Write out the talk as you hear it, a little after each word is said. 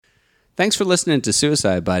Thanks for listening to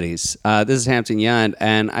Suicide Buddies. This is Hampton Yount,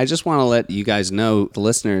 and I just want to let you guys know, the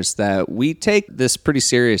listeners, that we take this pretty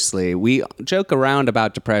seriously. We joke around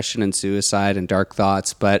about depression and suicide and dark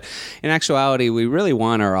thoughts, but in actuality, we really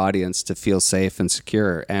want our audience to feel safe and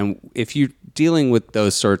secure. And if you're dealing with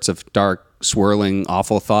those sorts of dark, swirling,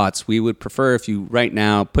 awful thoughts, we would prefer if you right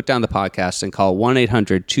now put down the podcast and call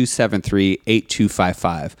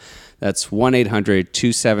 1-800-273-8255. That's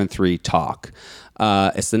 1-800-273-TALK.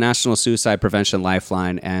 It's the National Suicide Prevention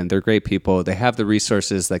Lifeline, and they're great people. They have the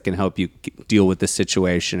resources that can help you deal with this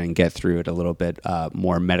situation and get through it a little bit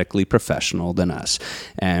more medically professional than us.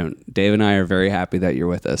 And Dave and I are very happy that you're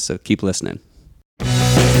with us, so keep listening.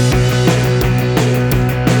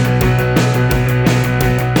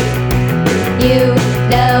 You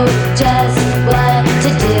know just what to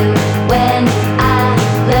do when I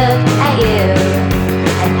look at you,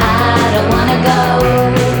 and I don't wanna go.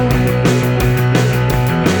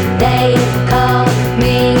 They call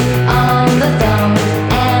me on the phone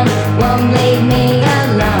and won't leave me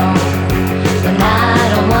alone when I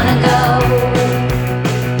don't wanna go.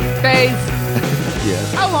 Dave,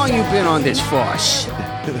 Yes. how long you been on this force?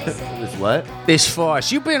 This what? This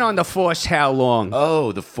force. You been on the force how long?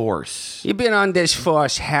 Oh, the Force. You been on this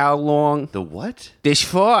force how long? The what? This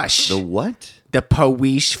force. The what? The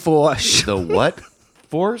police force. The what?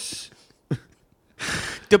 Force?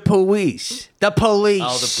 The police. The police.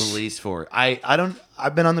 Oh, the police force.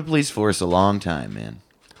 I've been on the police force a long time, man.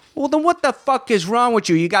 Well, then what the fuck is wrong with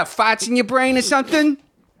you? You got farts in your brain or something?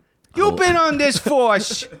 You've been on this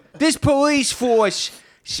force, this police force,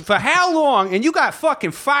 for how long? And you got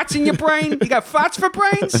fucking farts in your brain? You got farts for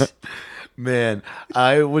brains? Man,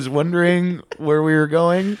 I was wondering where we were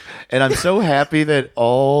going, and I'm so happy that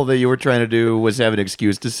all that you were trying to do was have an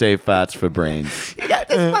excuse to say fats for brains. You got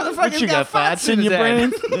this motherfucker But you got fats in your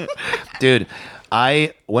brain? Dude,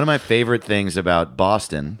 one of my favorite things about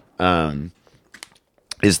Boston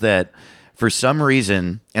is that for some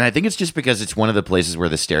reason, and I think it's just because it's one of the places where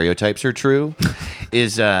the stereotypes are true,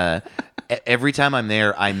 is every time I'm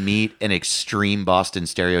there, I meet an extreme Boston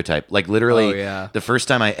stereotype. Like literally, the first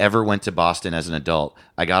time I ever went to Boston as an adult,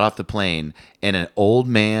 I got off the plane and an old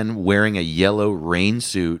man wearing a yellow rain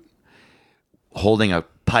suit, holding a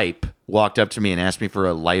pipe, walked up to me and asked me for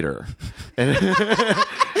a lighter. Yeah,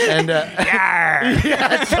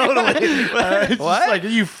 totally. It's What? just like, are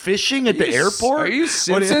you fishing at the airport? Are you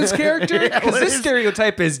Simpsons character? Because this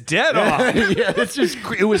stereotype is dead on. Yeah,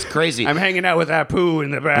 it was crazy. I'm hanging out with Apu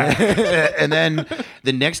in the back. And then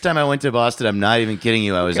the next time I went to Boston, I'm not even kidding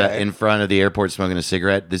you, I was in front of the airport smoking a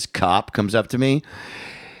cigarette. This cop comes up to me,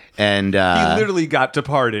 and He literally got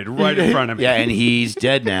departed right in front of me. yeah, and he's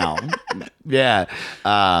dead now. Yeah.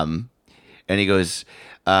 And he goes,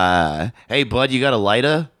 hey, bud, you got a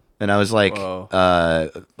lighter? And I was like,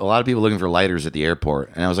 a lot of people looking for lighters at the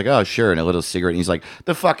airport. And I was like, oh, sure. And a little cigarette. And he's like,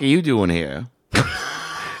 the fuck are you doing here?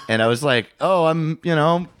 And I was like, oh, I'm,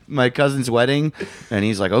 my cousin's wedding. And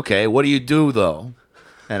he's like, okay, what do you do, though?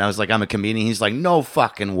 And I was like, I'm a comedian. He's like, no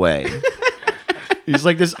fucking way. He's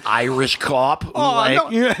like this Irish cop.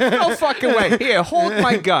 No fucking way. Here, hold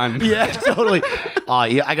my gun. Yeah, totally. Oh,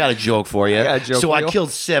 yeah, I got a joke for you. got a joke so for I you.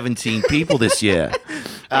 killed 17 people this year.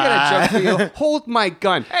 I got a joke for you. Hold my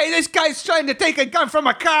gun. Hey, this guy's trying to take a gun from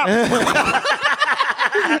a cop.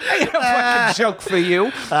 I got a fucking joke for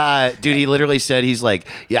you. Dude, he literally said, he's like,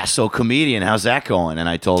 yeah, so comedian, how's that going? And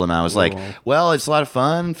I told him, I was like, well, it's a lot of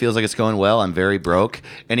fun. Feels like it's going well. I'm very broke.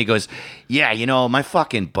 And he goes, yeah, my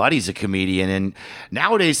fucking buddy's a comedian. And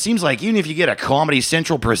nowadays, seems like even if you get a Comedy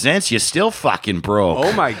Central Presents, you're still fucking broke.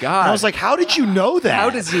 Oh, my God. And I was like, how did you know that? How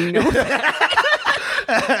does he know that?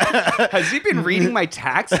 Has he been reading my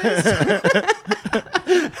taxes?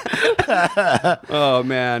 Oh,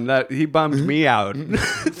 man. He bummed me out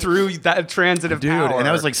through that transitive Dude, power. and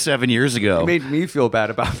that was like 7 years ago. It made me feel bad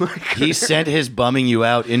about my career. He sent his bumming you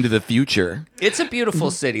out into the future. It's a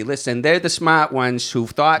beautiful city. Listen, they're the smart ones who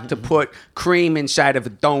thought to put cream inside of a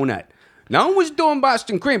donut. No one was doing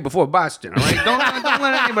Boston cream before Boston, all right? Don't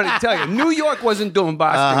let anybody tell you. New York wasn't doing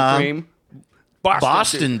Boston cream.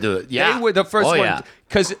 Boston did. do it. Yeah. They were the first Oh, one. yeah.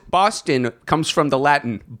 Because Boston comes from the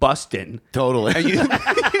Latin bustin. Totally. And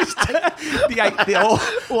the whole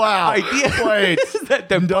Wow. idea Wait. that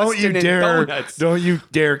they're Don't you busting in dare. donuts. Don't you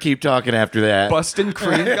dare keep talking after that. Bustin'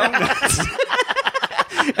 cream donuts.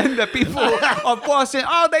 And the people of Boston,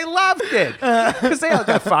 they loved it. Because they all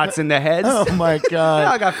got farts in their heads. Oh my They all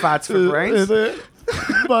god. got farts for brains.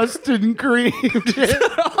 Busted cream. They're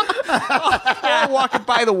all walking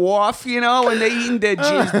by the wharf, and they're eating their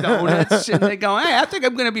cheese donuts. And they go, hey, I think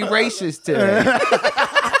I'm going to be racist today.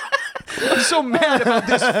 I'm so mad about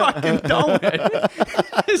this fucking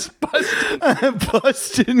donut. This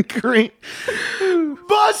Boston cream.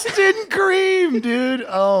 Boston cream, dude.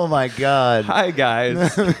 Oh my god. Hi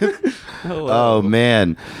guys. Oh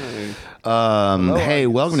man. Hey,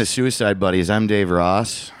 welcome to Suicide Buddies. I'm Dave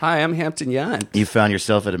Ross. Hi, I'm Hampton Yount. You found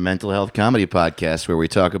yourself at a mental health comedy podcast where we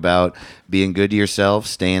talk about being good to yourself,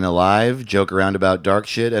 staying alive, joke around about dark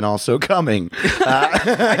shit, and also coming.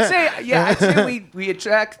 I'd say we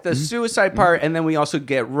attract the suicide part, and then we also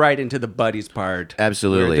get right into the buddies part.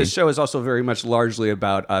 Absolutely. This show is also very much largely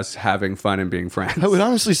about us having fun and being friends. I would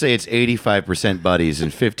honestly say it's 85% buddies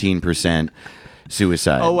and 15%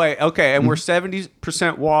 suicide. Oh wait, okay, and we're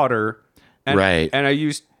 70% water, and, Right. And I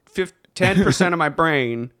used 10% of my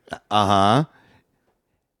brain. And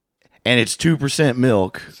it's 2%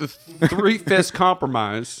 milk. 3/5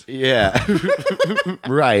 compromise. Yeah.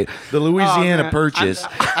 Right. The Louisiana man. Purchase.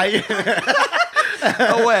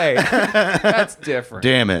 Oh wait, that's different.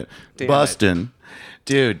 Damn it. Damn Bustin'.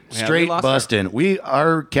 Dude, we straight lost bustin'.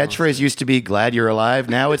 Our catchphrase used to be glad you're alive.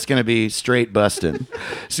 Now it's going to be straight bustin'.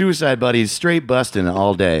 Suicide Buddies, straight bustin'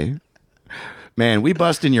 all day. Man, we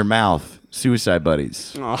bust in your mouth. Suicide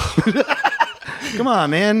Buddies. Oh. Come on,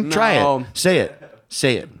 man. Try No. it. Say it.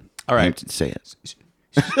 Say it. All right. Hampton, say it.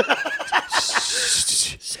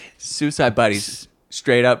 Suicide buddies,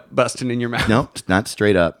 straight up busting in your mouth. No, it's not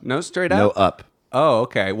straight up. No, straight up. No up. Oh,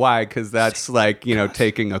 okay. Why? Because that's like,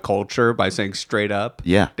 taking a culture by saying straight up.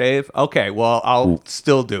 Yeah. Dave. Okay. Well, I'll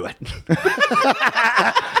still do it.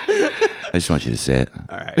 I just want you to say it.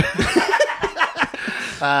 All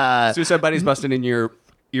right. Suicide buddies busting in your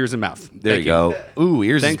ears and mouth. There you go. Ooh,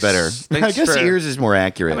 ears Thanks- is better. thanks I guess for- ears is more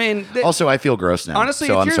accurate. I mean, also, I feel gross now. Honestly,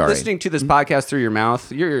 so if I'm you're sorry. listening to this podcast through your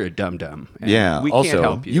mouth, you're a dum-dum. And Yeah. We also, can't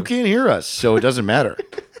help you. can't hear us, so it doesn't matter.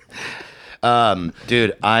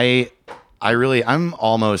 Dude, I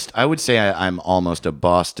would say I'm almost a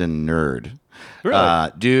Boston nerd.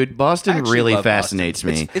 Really? Dude, I Boston actually really love fascinates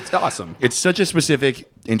Boston. me. It's awesome. It's such a specific,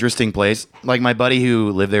 interesting place. Like my buddy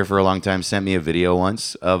who lived there for a long time sent me a video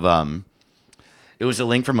once of it was a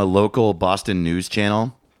link from a local Boston news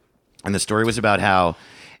channel, and the story was about how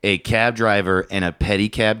a cab driver and a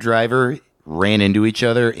pedicab driver ran into each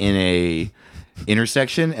other in a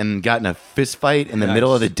intersection and got in a fist fight in the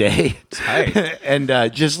middle of the day. Tight. And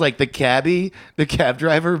just like the cab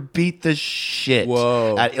driver beat the shit.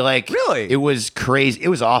 Whoa. Really? It was crazy. It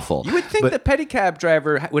was awful. You would think the pedicab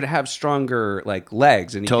driver would have stronger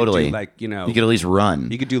legs, and he Totally. could do, you could at least run.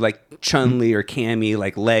 you could do Chun-Li or Cammy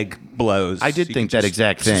leg blows. I did You think could that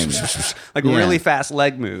exact thing. Yeah. Really fast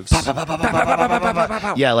leg moves.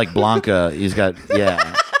 Yeah, like Blanca. He's got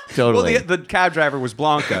totally. Well, the cab driver was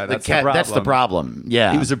Blanca. That's the problem. That's the problem.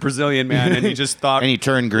 Yeah, He was a Brazilian man, and he just thought and he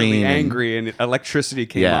turned green. really and- angry, and electricity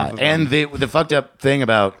came off of and him. the fucked up thing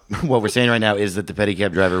about what we're saying right now is that the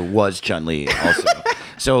pedicab driver was Chun-Li also.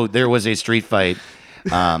 So there was a street fight.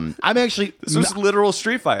 I'm actually. This was literal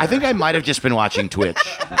street fight. I think I might have just been watching Twitch.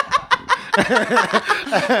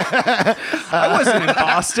 I wasn't in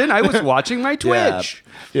Boston. I was watching my Twitch.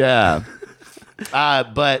 Yeah.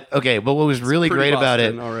 But what was really pretty great about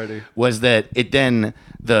it Boston already. was that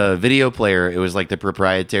the video player, it was like the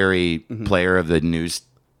proprietary player of the news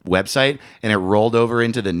website, and it rolled over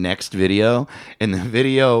into the next video, and the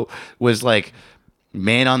video was like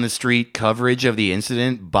man on the street coverage of the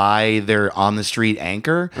incident by their on the street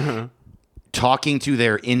anchor. Talking to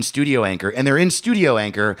their in-studio anchor, and their in-studio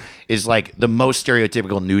anchor is like the most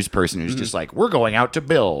stereotypical news person who's just like, we're going out to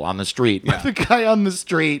Bill on the street. The guy on the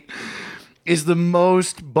street is the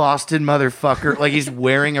most Boston motherfucker. Like, he's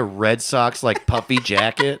wearing a Red Sox puffy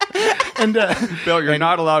jacket. And Bill, you're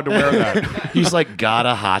not allowed to wear that. he's like got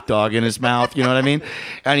a hot dog in his mouth, you know what I mean?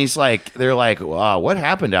 And he's like, they're like, wow, what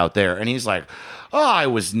happened out there? And he's like, oh, I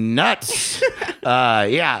was nuts.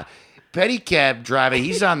 Yeah. Pedicab driver,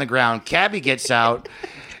 he's on the ground. Cabbie gets out.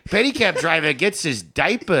 Pedicab driver gets his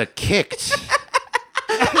diaper kicked.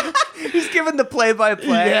 He's giving the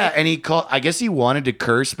play-by-play. Yeah, and I guess he wanted to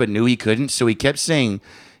curse but knew he couldn't, so he kept saying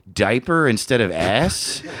diaper instead of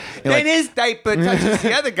ass. And Then his diaper touches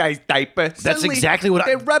the other guy's diaper. Suddenly, exactly what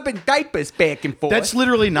they're rubbing diapers back and forth. that's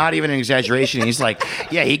literally not even an exaggeration. He's like,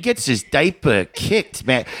 yeah, he gets his diaper kicked,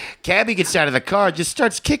 man. Cabbie gets out of the car, just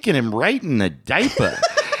starts kicking him right in the diaper.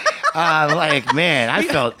 Man, I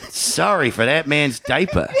felt sorry for that man's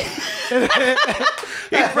diaper.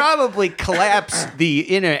 He probably collapsed the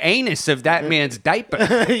inner anus of that man's diaper.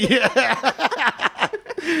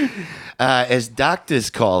 As doctors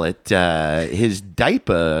call it, his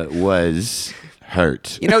diaper was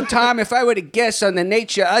hurt. You know, Tom, if I were to guess on the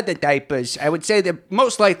nature of the diapers, I would say they're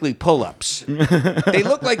most likely pull-ups. They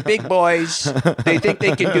look like big boys. They think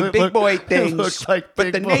they can do big boy things. look like but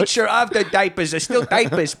big the boys. nature of the diapers are still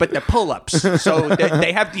diapers, but they're pull-ups. So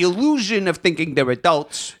they have the illusion of thinking they're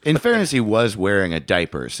adults. In fairness, he was wearing a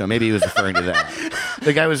diaper, so maybe he was referring to that.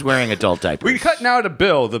 The guy was wearing adult diapers. We're cutting out a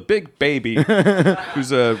Bill, the big baby,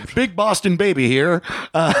 who's a... Big Boston baby here.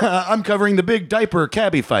 I'm covering the big diaper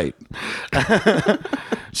cabbie fight.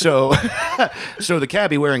 So the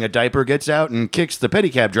cabbie wearing a diaper gets out and kicks the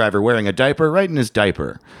pedicab driver wearing a diaper right in his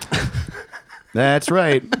diaper. That's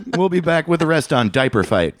right. We'll be back with the rest on Diaper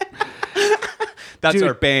Fight. That's Dude,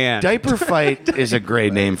 our band. Diaper Fight is a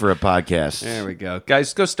great name for a podcast. There we go.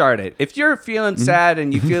 Guys, go start it. If you're feeling sad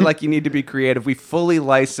and you feel like you need to be creative, we fully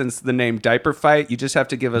license the name Diaper Fight. You just have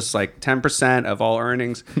to give us like 10% of all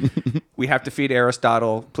earnings. We have to feed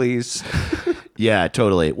Aristotle, please. Yeah,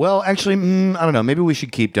 totally. Well, actually, I don't know. Maybe we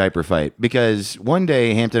should keep Diaper Fight because one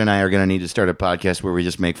day Hampton and I are going to need to start a podcast where we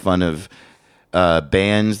just make fun of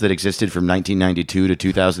bands that existed from 1992 to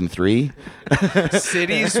 2003.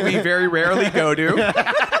 Cities we very rarely go to.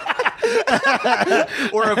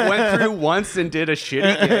 Or have went through once and did a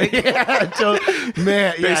shitty gig.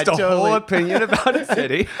 Based a whole opinion about a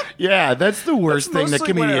city. Yeah, that's the worst thing that mostly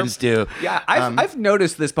comedians do. Yeah, I've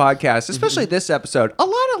noticed this podcast, especially this episode, a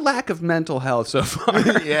lot of lack of mental health so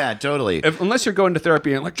far. Yeah, totally. Unless you're going to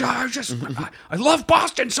therapy and like, I love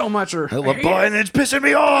Boston so much, or I love boy, and it's pissing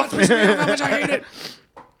me off. how much I hate it.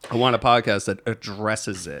 I want a podcast that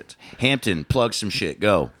addresses it. Hampton, plug some shit.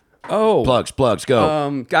 Go. Oh, Plugs,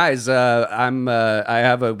 go. guys, I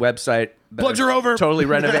have a website. Plugs are over. Totally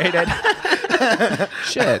renovated.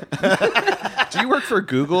 Shit. Do you work for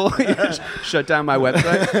Google? You shut down my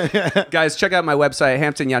website? Guys, check out my website,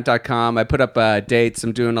 hamptonyount.com. I put up dates.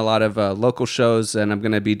 I'm doing a lot of local shows, and I'm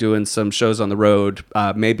going to be doing some shows on the road.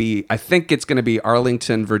 I think it's going to be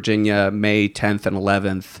Arlington, Virginia, May 10th and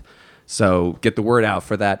 11th. So get the word out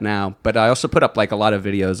for that now. But I also put up like a lot of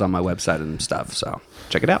videos on my website and stuff. So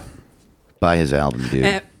check it out. Buy his album,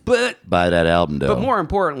 dude. But Buy that album, though. But more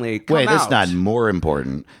importantly, come Wait, that's out. not more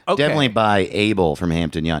important. Okay. Definitely buy Abel from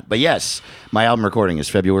Hampton Yount. But yes, my album recording is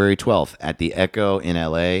February 12th at the Echo in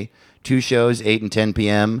LA. 2 shows, 8 and 10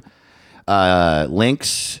 p.m.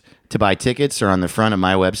 Links to buy tickets are on the front of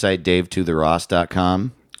my website,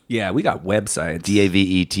 davetotheross.com. Yeah, we got websites.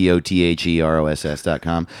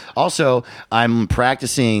 DAVETOTHEROSS.com. Also, I'm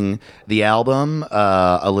practicing the album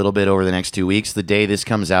a little bit over the next 2 weeks. The day this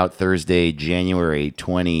comes out, Thursday, January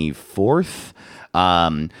 24th,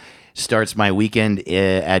 starts my weekend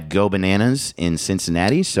at Go Bananas in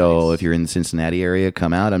Cincinnati. So if you're in the Cincinnati area,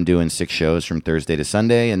 come out. I'm doing 6 shows from Thursday to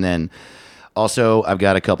Sunday. And then also, I've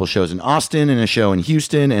got a couple shows in Austin and a show in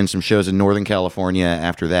Houston and some shows in Northern California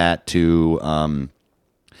after that to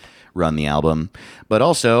run the album. But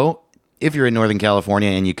also, if you're in Northern California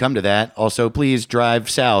and you come to that, also please drive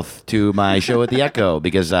south to my show at the Echo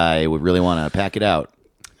because I would really want to pack it out.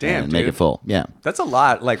 Damn, and make dude. it full. Yeah. That's a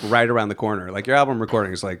lot, like right around the corner. Like your album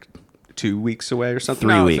recording is like 2 weeks away or something.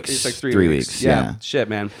 3 No, weeks. It's like 3 3 weeks. weeks, yeah. Shit,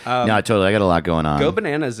 man. No, totally. I got a lot going on. Go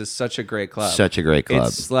Bananas is such a great club. Such a great club.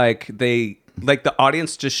 It's like the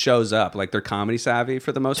audience just shows up. Like they're comedy savvy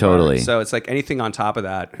for the most Totally. part. So it's like anything on top of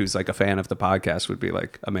that who's like a fan of the podcast would be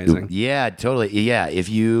like amazing. Yeah, totally. Yeah. If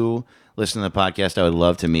you listen to the podcast, I would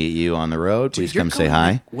love to meet you on the road. Please You're come say going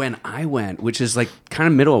hi. When I went, which is like kind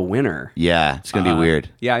of middle of winter. Yeah, it's going to be weird.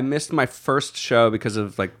 Yeah, I missed my first show because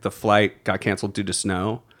of like the flight got canceled due to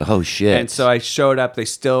snow. Oh, shit. And so I showed up. They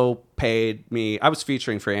still paid me. I was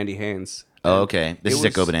featuring for Andy Haynes. Oh, okay. This It is at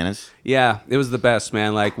was- Go Bananas? Yeah, it was the best,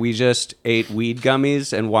 man. Like we just ate weed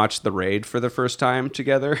gummies and watched The Raid for the first time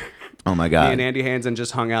together. Oh, my Me God. and Andy Haynes and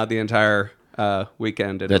just hung out the entire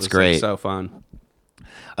weekend. And That's it was, like, great. so fun.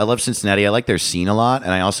 I love Cincinnati. I like their scene a lot,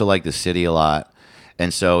 and I also like the city a lot.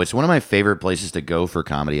 And so it's one of my favorite places to go for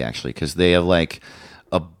comedy, actually, because they have like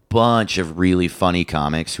a bunch of really funny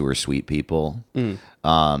comics who are sweet people. Yeah,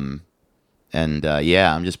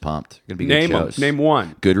 I'm just pumped. Gonna be good Name 'em. shows. Name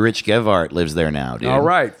one. Goodrich Gevart lives there now, dude. All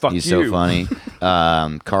right, fuck He's you. so funny.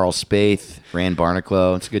 Carl Spaeth, Rand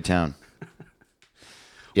Barnacle. It's a good town.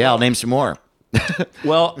 Yeah, I'll name some more.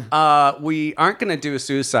 Well, we aren't going to do a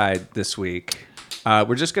suicide this week.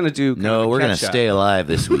 We're just going to do No, we're gonna catch-up. stay alive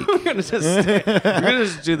this week. We're gonna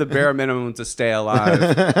just do the bare minimum to stay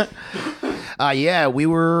alive.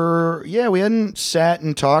 We hadn't sat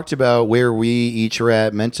and talked about where we each are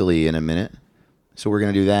at mentally in a minute. So we're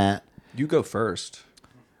going to do that. You go first.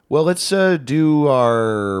 Well, let's do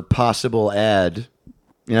our possible ad.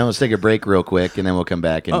 Let's take a break real quick, and then we'll come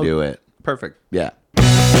back and do it. Perfect. Yeah.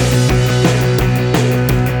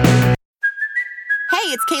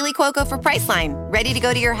 Kaylee Cuoco for Priceline. Ready to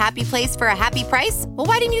go to your happy place for a happy price? Well,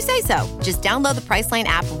 why didn't you say so? Just download the Priceline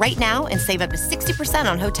app right now and save up to 60%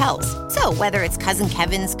 on hotels. So whether it's Cousin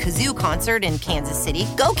Kevin's Kazoo Concert in Kansas City,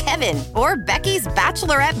 go Kevin, or Becky's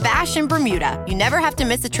Bachelorette Bash in Bermuda, you never have to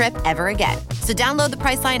miss a trip ever again. So download the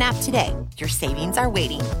Priceline app today. Your savings are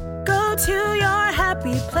waiting. Go to your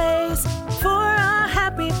happy place for a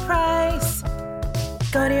happy price.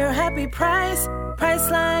 Go to your happy price,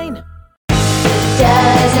 Priceline.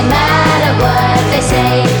 Doesn't matter what they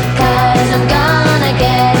say, 'cause I'm gonna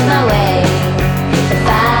get my way. If I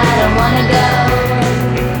don't wanna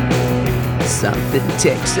go, Something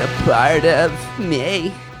takes a part of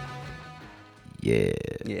me. Yeah.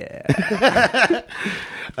 Yeah.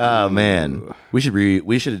 Oh man, we should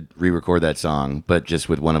re-record that song, but just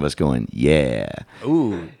with one of us going, yeah.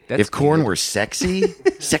 Ooh. That's If Korn were sexy,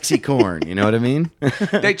 sexy Korn, you know what I mean?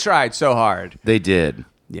 They tried so hard. They did,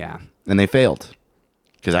 Yeah. and they failed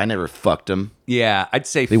because I never fucked them. Yeah, I'd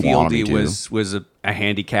say They wanted me Fieldy to. was a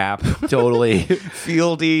handicap. Totally.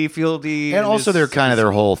 Fieldy. And also, they're kind of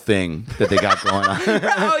their whole thing that they got going on.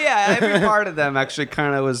 Oh yeah, every part of them actually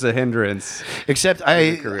kind of was a hindrance. Except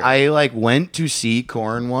I like went to see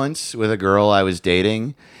Korn once with a girl I was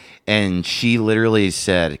dating, and she literally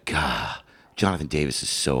said, "God, Jonathan Davis is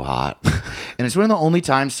so hot." And it's one of the only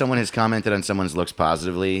times someone has commented on someone's looks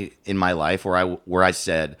positively in my life where I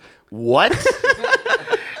said, "What?"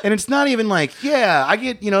 And it's not even like, yeah, I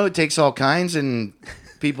get, it takes all kinds and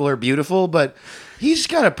people are beautiful, but he just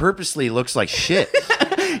kind of purposely looks like shit.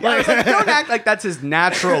 Like, don't act like that's his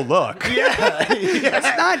natural look. Yeah.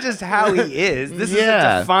 That's not just how he is. This is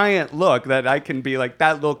Yeah. a defiant look that I can be like,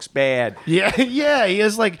 that looks bad. Yeah, he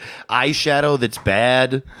has like eyeshadow that's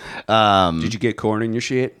bad. Did you get corn in your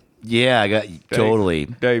shit? Yeah, I got totally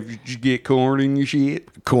Dave, did you get corn in your shit?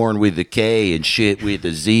 corn with a K and shit with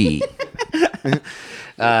a Z.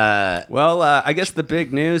 Well, I guess the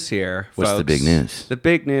big news here, What's the folks, big news? The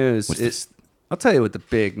big news is... I'll tell you what the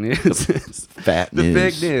big news is. Fat The news.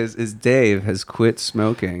 big news is Dave has quit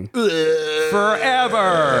smoking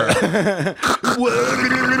forever.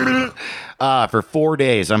 For 4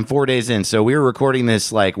 days. I'm 4 days in. So we were recording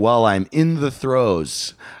this like while I'm in the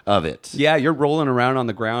throes of it. Yeah, you're rolling around on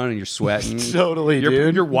the ground and you're sweating. Totally, you're,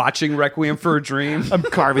 dude. You're watching Requiem for a Dream. I'm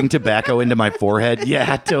carving tobacco into my forehead.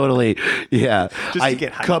 Yeah, totally. Yeah. to I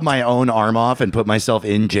get hyped. cut my own arm off and put myself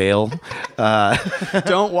in jail.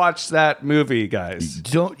 Don't watch that movie, guys.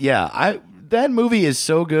 That movie is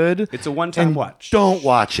so good. It's a one-time And watch. Don't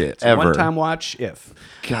watch it It's a ever. one-time watch if.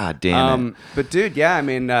 God damn it. But dude, yeah, I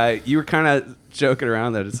mean, you were kind of joking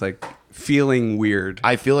around that it's like feeling weird.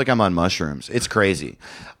 I feel like I'm on mushrooms. It's crazy.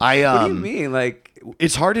 What do you mean? Like,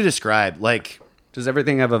 It's hard to describe. Like, does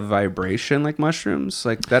everything have a vibration like mushrooms?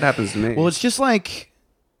 Like that happens to me. well, it's just like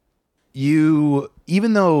even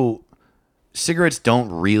though cigarettes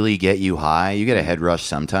don't really get you high, you get a head rush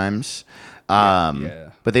sometimes. Yeah.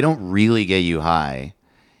 But they don't really get you high.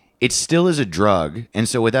 It still is a drug, and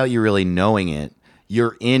so without you really knowing it,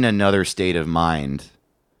 you're in another state of mind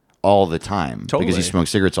all the time because Totally. you smoke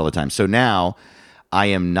cigarettes all the time. So now I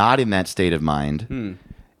am not in that state of mind, and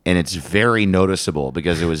it's very noticeable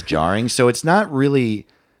because it was jarring. So it's not really.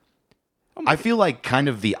 I feel like kind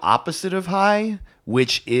of the opposite of high,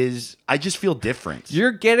 which is I just feel different.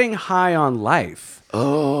 You're getting high on life.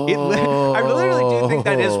 Oh, I literally do think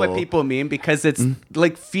that is what people mean because it's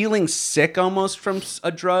like feeling sick almost from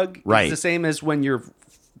a drug. Right. It's the same as when you're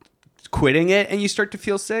quitting it and you start to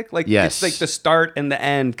feel sick. Like Yes. it's like the start and the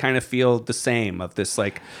end kind of feel the same of this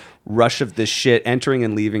like rush of this shit entering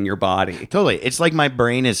and leaving your body. Totally. It's like my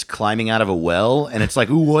brain is climbing out of a well and it's like,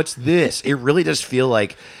 ooh, what's this? It really does feel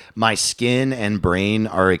like my skin and brain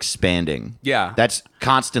are expanding. Yeah. That's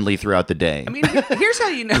constantly throughout the day. I mean, here's how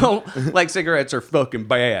you know, like cigarettes are fucking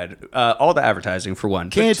bad. All the advertising for one.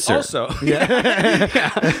 But Cancer. Also,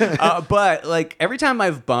 but like every time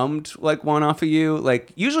I've bummed like one off of you,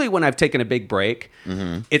 like usually when I've taken a big break,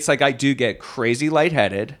 it's like I do get crazy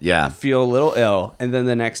lightheaded. Yeah. Feel a little ill, and then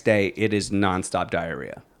the next day it is nonstop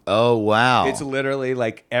diarrhea. Oh, wow. It's literally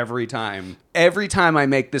like every time I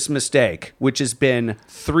make this mistake, which has been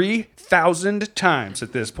 3,000 times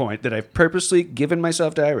at this point that I've purposely given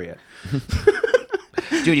myself diarrhea.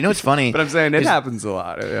 Dude, you know what's funny? But I'm saying it Is happens a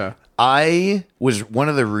lot. Yeah. I was one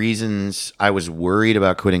of the reasons I was worried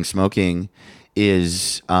about quitting smoking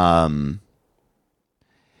is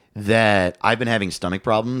that I've been having stomach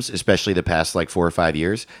problems, especially the past like 4 or 5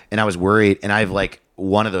 years. And I was worried. And I've like,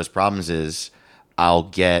 one of those problems is I'll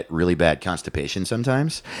get really bad constipation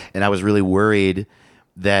sometimes. And I was really worried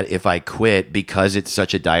that if I quit because it's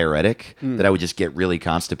such a diuretic that I would just get really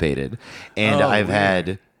constipated. And Oh, I've weird.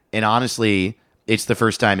 had, and honestly, it's the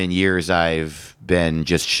first time in years I've been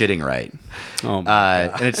just shitting right. Oh my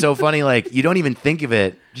God. And it's so funny, like, you don't even think of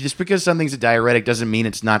it. Just because something's a diuretic doesn't mean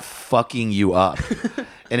it's not fucking you up.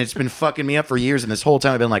 And it's been fucking me up for years, and this whole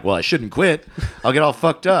time I've been like, well, I shouldn't quit. I'll get all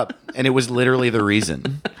fucked up. And it was literally the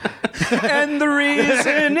reason. And the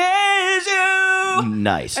reason is you.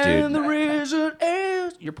 Nice, dude. And the reason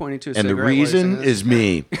is... You're pointing to a And the cigarette while you're saying reason this? is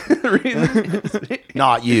me. The reason is me.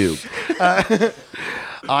 Not you.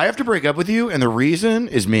 I have to break up with you, and the reason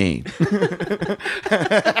is me.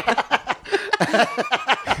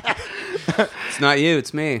 It's not you,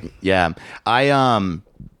 it's me. Yeah. I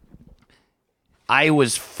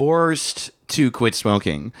was forced to quit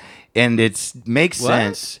smoking, and it makes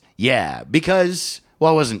sense. Yeah, because,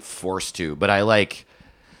 well, I wasn't forced to, but I've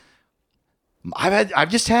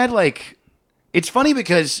just had like, it's funny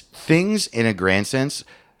because things in a grand sense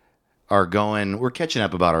we're catching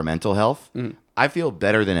up about our mental health. I feel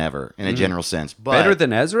better than ever in a general sense. But Better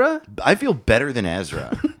than Ezra? I feel better than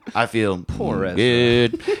Ezra. I feel Poor Ezra.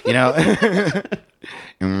 good. You know,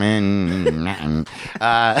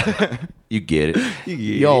 you get it.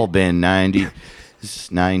 Y'all been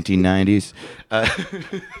 1990s.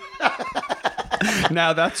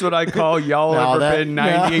 Now that's what I call y'all No, ever that- been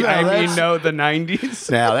 90. no, I mean, that's- no, the 90s.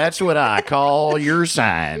 Now that's what I call your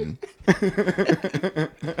sign.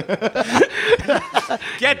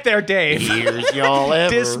 Get there, Dave. Here's y'all ever.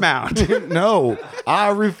 Dismount. No, I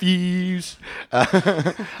refuse.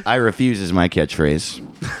 I refuse is my catchphrase.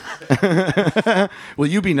 Will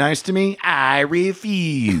you be nice to me? I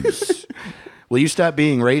refuse. Will you stop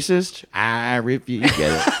being racist? I refuse. You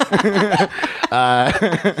get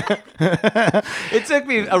it. It took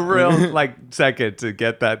me a real second to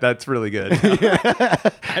get that. That's really good.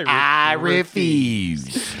 I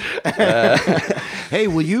refuse. Hey,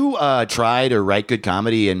 will you try to write good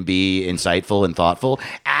comedy and be insightful and thoughtful?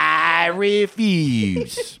 I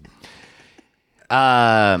refuse.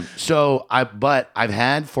 But I've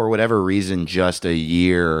had, for whatever reason, just a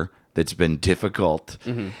year that's been difficult.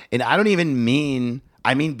 And I don't even mean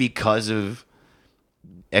because of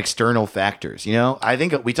external factors. You know, I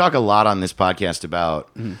think we talk a lot on this podcast about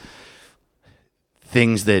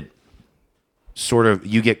things that sort of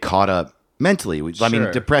you get caught up mentally. I mean,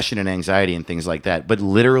 Sure. depression and anxiety and things like that. But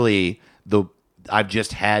literally, I've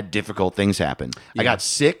just had difficult things happen. I got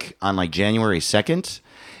sick on like January 2nd,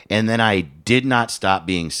 and then I did not stop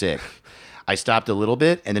being sick. I stopped a little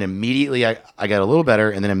bit, and then immediately I got a little better,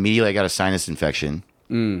 and then immediately I got a sinus infection.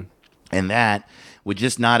 And that would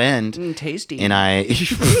just not end. Tasty. And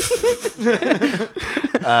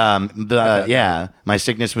my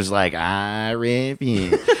sickness was like, I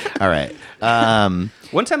refuse. All right.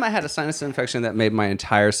 One time I had a sinus infection that made my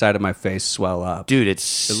entire side of my face swell up. Dude, it It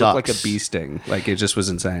sucks. looked like a bee sting. Like, it just was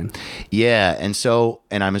insane. Yeah,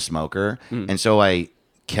 and I'm a smoker, and so I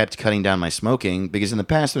kept cutting down my smoking because in the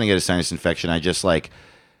past when I get a sinus infection, I just like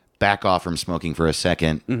back off from smoking for a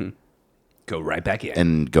second Go right back in.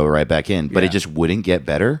 and go right back in, but Yeah. it just wouldn't get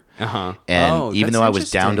better. Uh-huh. And Oh, even that's though I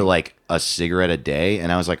was down to interesting. like a cigarette a day, and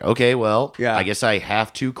I was like, okay, well, Yeah. I guess I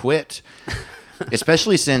have to quit,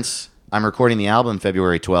 especially since I'm recording the album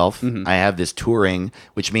February 12th. I have this touring,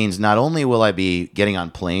 which means not only will I be getting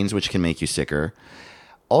on planes, which can make you sicker,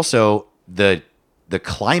 also the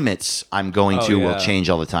climates I'm going to will yeah. change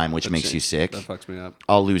all the time, which makes you sick. That fucks me up.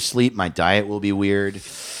 I'll lose sleep. My diet will be weird.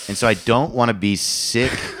 And so I don't want to be sick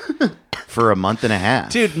for a month and a half.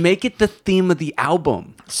 Dude, make it the theme of the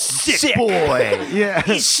album. Sick boy. Yeah.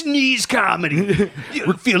 Sneeze comedy.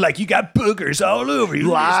 You feel like you got boogers all over you.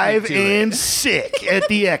 Live and sick at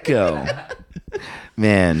the Echo.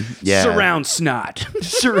 Man, yeah. Surround snot.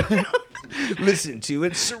 Listen to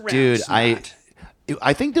it. Surround Dude, snot.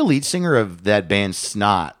 I think the lead singer of that band,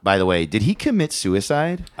 Snot, by the way, did he commit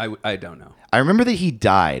suicide? I don't know. I remember that he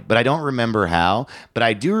died, but I don't remember how. But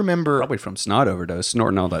I do remember. Probably from snot overdose,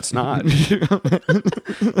 snorting all that snot.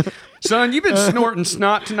 Son, you been snorting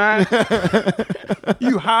snot tonight?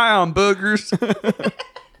 You high on boogers?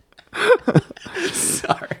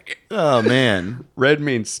 Sorry. Oh, man. Red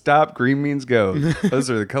means stop, green means go. Those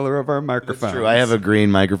are the color of our microphones. True, I have a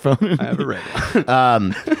green microphone. I have a red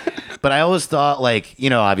one. But I always thought, like, you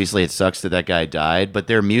know, obviously it sucks that guy died, but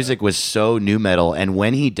their music was so nu metal. And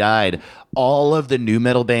when he died, all of the new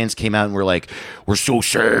metal bands came out and were like, we're so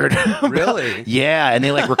sad. Really? Yeah, and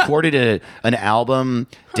they like recorded an album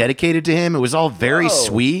dedicated to him. It was all very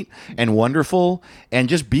sweet and wonderful and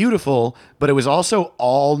just beautiful, but it was also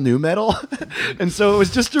all new metal. And so it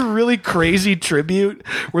was just a really crazy tribute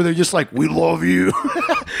where they're just like, we love you.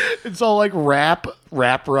 It's all like rap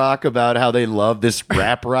rock about how they love this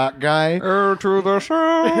rap rock guy. To the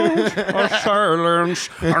sound of silence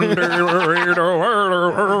and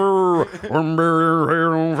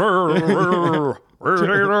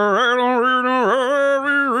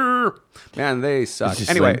Man, they suck. just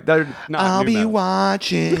Anyway, like, they're not. I'll new be metal.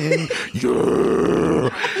 watching.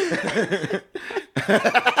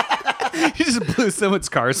 You just blew someone's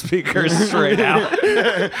car speakers straight out.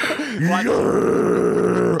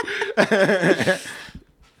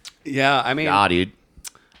 Yeah, I mean, Dude.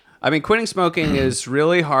 Quitting smoking is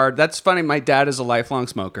really hard. That's funny. My dad is a lifelong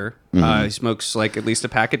smoker. He smokes like at least a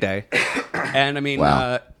pack a day, and I mean,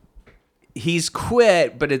 Wow. He's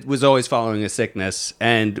quit, but it was always following a sickness.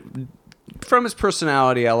 And from his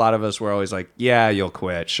personality, a lot of us were always like, "Yeah, you'll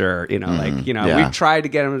quit, sure." Yeah. We've tried to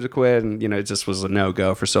get him to quit, and it just was a no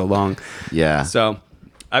go for so long. Yeah. So,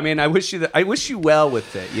 I mean, I wish you well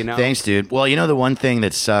with it. Thanks, dude. Well, the one thing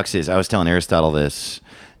that sucks is I was telling Aristotle this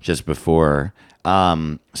just before.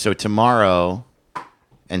 So tomorrow,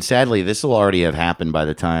 and sadly, this will already have happened by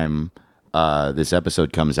the time this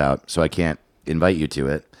episode comes out, so I can't invite you to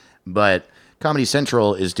it. But Comedy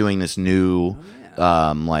Central is doing this new,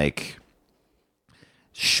 like,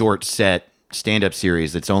 short set stand-up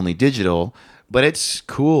series that's only digital, but it's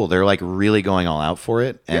cool. They're like really going all out for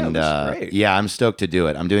it, and that's great. yeah, I'm stoked to do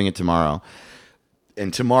it. I'm doing it tomorrow,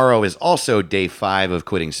 and tomorrow is also day 5 of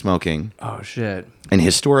quitting smoking. Oh shit. And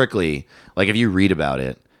historically, like if you read about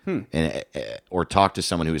it and or talk to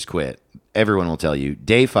someone who has quit, everyone will tell you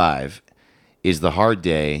day 5 is the hard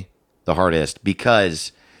day, the hardest,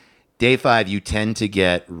 because day 5 you tend to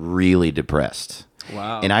get really depressed.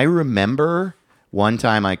 Wow. And I remember one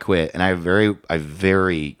time I quit, and I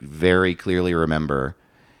very, very clearly remember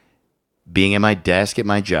being at my desk at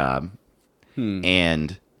my job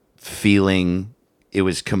and feeling I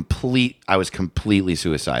was completely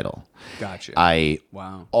suicidal. Gotcha.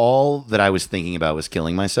 Wow. All that I was thinking about was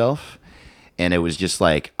killing myself. And it was just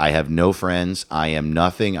like, I have no friends. I am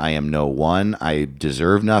nothing. I am no one. I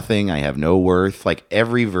deserve nothing. I have no worth. Like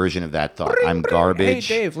every version of that thought. I'm garbage.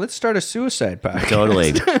 Hey, Dave, let's start a suicide pact.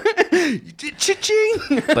 Totally.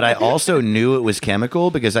 Cha-ching. But I also knew it was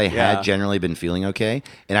chemical because I had generally been feeling okay.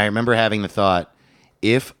 And I remember having the thought,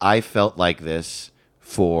 if I felt like this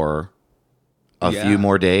for a few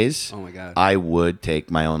more days, oh my God, I would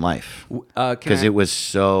take my own life. Because I- it was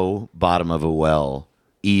so bottom of a well,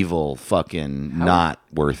 evil, fucking not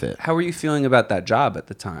worth it. How were you feeling about that job at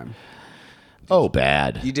the time? Oh,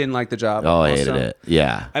 bad. You didn't like the job? Oh, I hated also? it.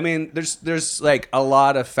 Yeah. I mean, there's like a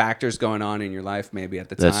lot of factors going on in your life maybe at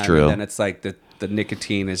the time. That's true. And then it's like the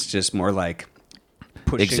nicotine is just more like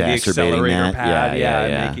pushing the Exacerbating accelerator that. pad, Yeah.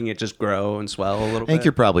 and making it just grow and swell a little bit. I think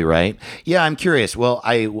you're probably right. Yeah, I'm curious. Well,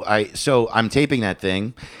 so I'm taping that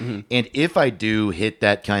thing, and if I do hit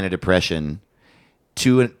that kind of depression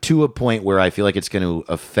to a point where I feel like it's going to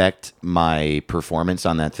affect my performance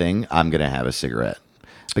on that thing, I'm going to have a cigarette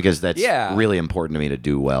because that's really important to me to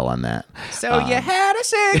do well on that. So you had a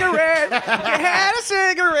cigarette, you had a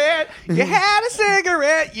cigarette, you had a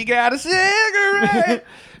cigarette, you got a cigarette.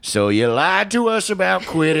 So you lied to us about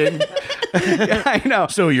quitting. Yeah, I know.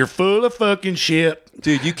 So you're full of fucking shit.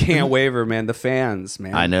 Dude, you can't waver, man. The fans,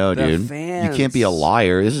 man. I know, The dude. Fans. You can't be a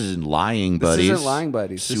liar. This isn't lying buddies. This isn't lying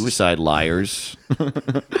buddies. This is- Suicide liars.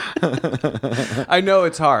 I know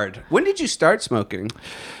it's hard. When did you start smoking?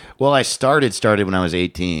 Well, I started when I was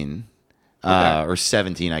 18. Or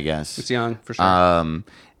 17, I guess. It's young, for sure.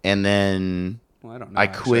 And then well, I don't know. I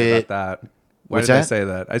actually quit. about that. Why What's did I that? say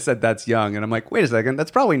that? I said that's young, and I'm like, wait a second, that's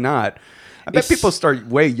probably not. I bet It's- people start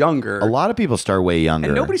way younger. A lot of people start way younger.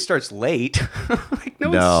 And nobody starts late. Like, no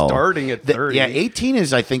No. one's starting at 30. Yeah, 18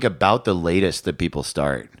 is, I think, about the latest that people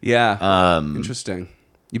start. Yeah. Interesting.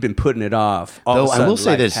 You've been putting it off. All of a Though I sudden, will say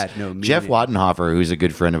life this, had no meaning. Jeff Wattenhofer, who's a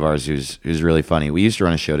good friend of ours, who's really funny. We used to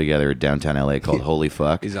run a show together at downtown LA called Holy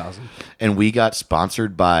Fuck. He's awesome. And we got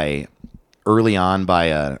sponsored by early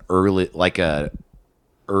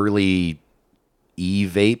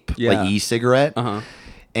e-vape, Yeah. like e-cigarette.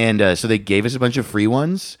 And so they gave us a bunch of free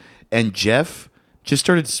ones, and Jeff just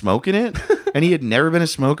started smoking it, and he had never been a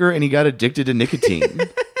smoker, and he got addicted to nicotine.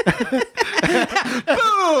 Boom!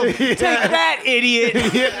 Take that, idiot!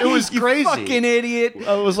 It was crazy. Fucking idiot!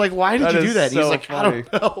 I was like, why did you is do that? so He's like, funny.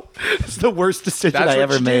 I don't know. It's the worst decision That's I what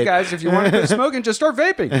ever you made. do, guys. If you want to quit smoking, just start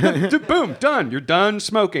vaping. Boom, done. You're done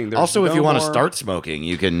smoking. There's Also, if no you want to more- start smoking,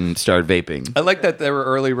 you can start vaping. I like that there were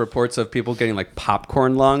early reports of people getting like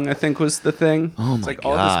popcorn lung, I think was the thing. Oh, it's my like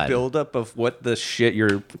all God. this buildup of what the shit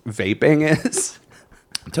you're vaping is.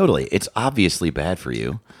 Totally. It's obviously bad for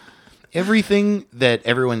you. Everything that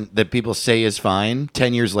people say is fine,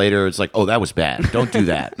 10 years later, it's like, oh, that was bad. Don't do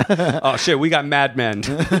that. Oh shit, we got Mad Men.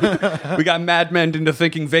 We got Mad Men into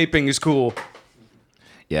thinking vaping is cool.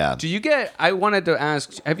 Yeah. Do you get? I wanted to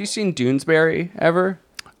ask. Have you seen Doonesbury ever?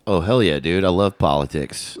 Oh, hell yeah, dude. I love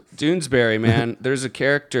politics. Doonesbury, man. There's a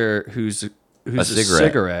character who's a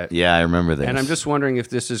cigarette. Yeah, I remember this. And I'm just wondering if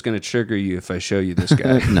this is going to trigger you if I show you this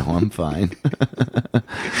guy. No, I'm fine.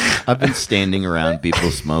 I've been standing around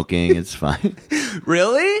people smoking. It's fine.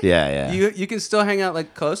 Really? Yeah. You can still hang out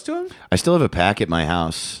like close to him? I still have a pack at my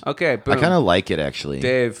house. Okay, I boom. kind of like it, actually.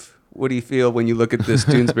 Dave, what do you feel when you look at this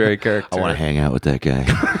Doonesbury character? I want to hang out with that guy.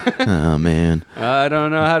 Oh, man. I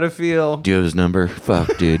don't know how to feel. Do you have his number?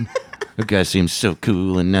 Fuck, dude. That guy seems so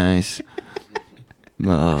cool and nice.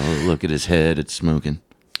 Oh, look at his head. It's smoking.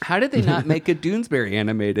 How did they not make a Doonesbury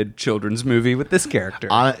animated children's movie with this character?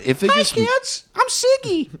 If they just kids, I'm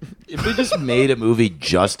Siggy. if they just made a movie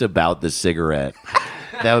just about the cigarette,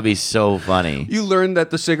 that would be so funny. You learn that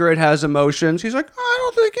the cigarette has emotions. He's like, I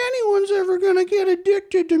don't think anyone's ever gonna get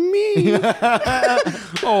addicted to me.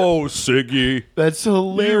 Oh, Siggy, That's you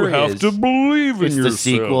hilarious. have to believe in It's yourself. the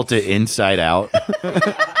sequel to Inside Out.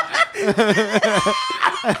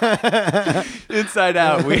 Inside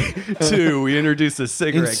Out, we introduce a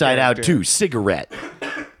cigarette. Inside Out character. 2, cigarette.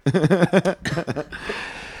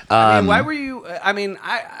 I mean, why were you? I mean,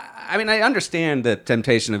 I understand the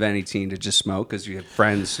temptation of any teen to just smoke because you have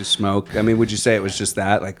friends who smoke. I mean, would you say it was just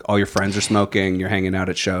that? Like all your friends are smoking, you're hanging out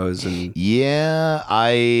at shows, and Yeah,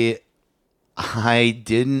 I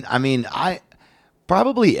didn't. I mean, I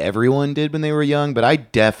probably everyone did when they were young, but I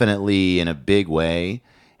definitely, in a big way,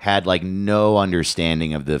 had like no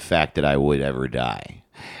understanding of the fact that I would ever die.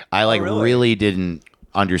 I like really didn't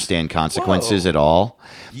understand consequences at all.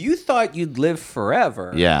 you thought you'd live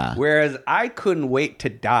forever. Yeah. Whereas I couldn't wait to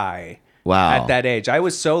die. Wow. At that age, I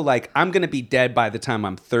was so like, I'm gonna be dead by the time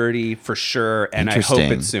I'm 30 for sure, and I hope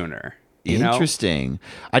Interesting. it's sooner. You know? Interesting.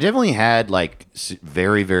 I definitely had like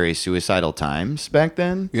very, very suicidal times back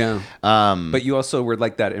then. Yeah. But you also were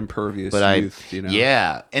like that impervious But youth. You know.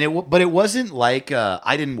 yeah, and but it wasn't like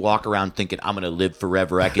I didn't walk around thinking I'm gonna live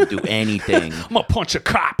forever. I can do anything. I'm gonna punch a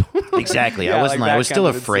cop. Exactly. Yeah, I wasn't. like I that was still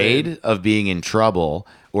kind of afraid insane. of being in trouble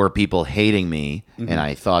or people hating me, and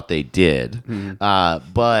I thought they did.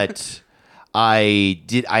 But I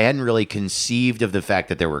hadn't really conceived of the fact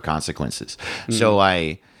that there were consequences. So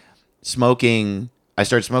I started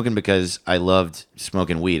smoking because I loved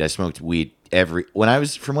smoking weed. I smoked weed when I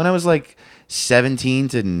was like 17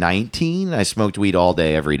 to 19. I smoked weed all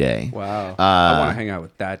day, every day. Wow. I want to hang out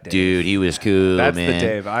with that Dave. Dude, he was cool, That's man. the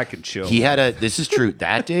Dave I could chill. He with. had this is true.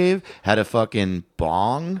 That Dave had a fucking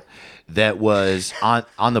bong that was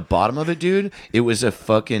on the bottom of it, dude. It was a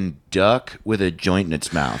fucking duck with a joint in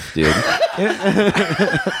its mouth, dude.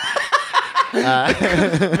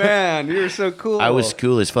 Man, you were so cool. I was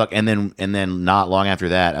cool as fuck. And then not long after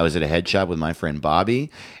that, I was at a head shop with my friend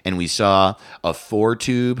Bobby, and we saw a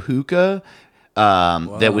 4-tube hookah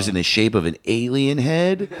that was in the shape of an alien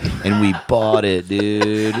head, and we bought it,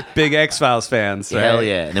 dude. Big X-Files fans. Right? Hell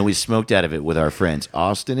yeah. And then we smoked out of it with our friends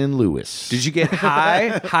Austin and Lewis. Did you get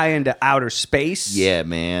high into outer space? Yeah,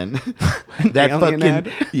 man. That alien fucking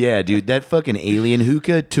head? yeah, dude. That fucking alien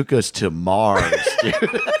hookah took us to Mars,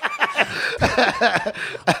 dude.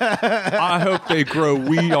 I hope they grow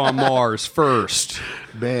weed on Mars first.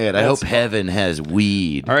 Man, I hope heaven has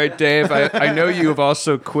weed. All right, Dave, I know you have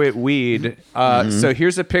also quit weed. So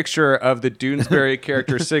here's a picture of the Doonesbury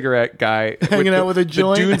character cigarette guy. Hanging out with a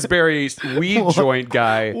joint? The Doonesbury weed joint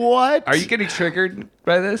guy. What? Are you getting triggered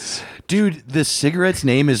by this? Dude, the cigarette's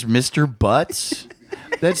name is Mr. Butts.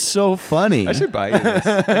 That's so funny. I should buy you this.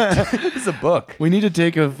 It's a book. We need to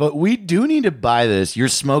take a we do need to buy this. You're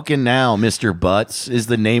smoking now, Mr. Butts is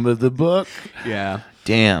the name of the book. Yeah.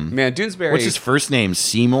 Damn. Man, Doonesbury. What's his first name?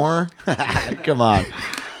 Seymour? Come on.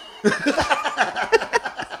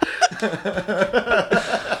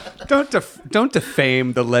 Don't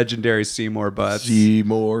defame the legendary Seymour Butts.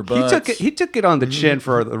 Seymour Butts. He took it on the chin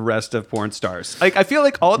for the rest of porn stars. Like I feel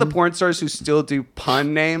like all the porn stars who still do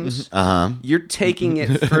pun names, you're taking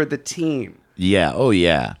it for the team. Yeah. Oh,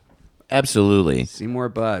 yeah. Absolutely. Seymour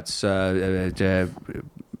Butts,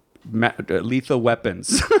 lethal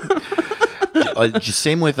weapons. Just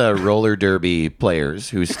same with roller derby players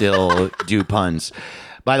who still do puns.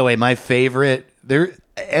 By the way, my favorite I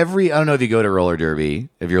don't know if you go to roller derby,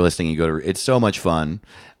 if you're listening, it's so much fun.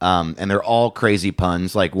 And they're all crazy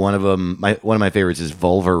puns. Like one of my favorites is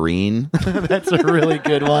Wolverine. That's a really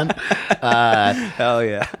good one. Hell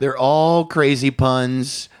yeah. They're all crazy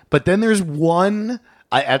puns. But then there's one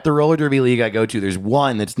at the roller derby league I go to, there's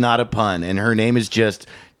one that's not a pun, and her name is just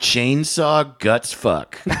Chainsaw Guts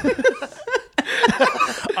Fuck.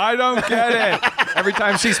 I don't get it. Every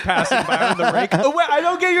time she's passing by with the rake, oh wait, I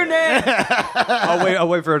don't get your name. I'll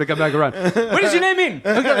wait for her to come back around. What does your name mean?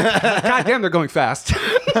 God damn, they're going fast.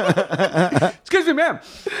 Excuse me, ma'am.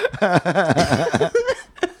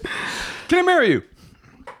 Can I marry you?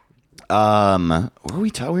 What were we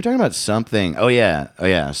talking? We were talking about something. Oh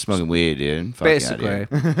yeah, smoking weed, dude. Fuck basically.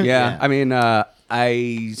 Yeah. I mean,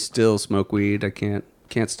 I still smoke weed. I can't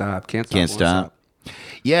stop. Can't stop.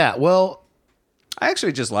 Yeah. Well, I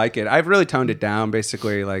actually just like it. I've really toned it down,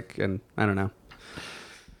 basically. Like, and I don't know.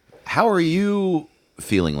 How are you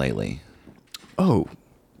feeling lately? Oh,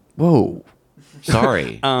 whoa.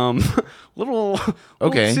 Sorry. Little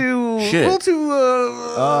okay. Little too.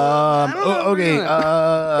 Okay.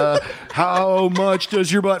 How much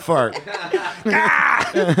does your butt fart?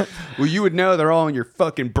 Well, you would know they're all in your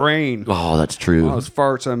fucking brain. Oh, that's true. All those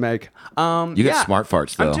farts I make. You got smart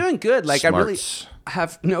farts though. I'm doing good. Like Smarts. I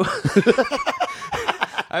have no.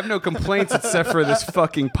 I have no complaints except for this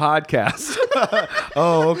fucking podcast.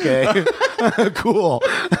 Oh, okay. Cool.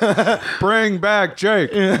 Bring back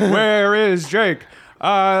Jake. Where is Jake?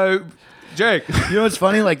 Jake. You know what's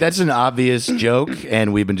funny? Like, that's an obvious joke,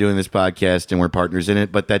 and we've been doing this podcast, and we're partners in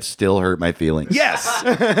it, but that still hurt my feelings. Yes.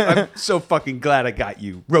 I'm so fucking glad I got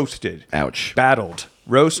you roasted. Ouch. Battled.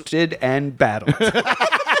 Roasted and battled.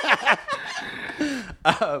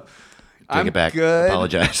 Take it back. Good.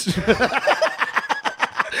 Apologize.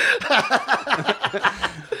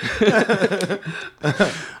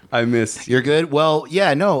 I missed you. You're good? Well,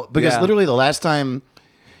 yeah, no, because literally the last time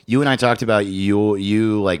you and I talked about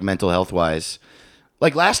you like mental health wise,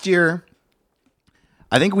 like last year,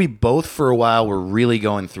 I think we both for a while were really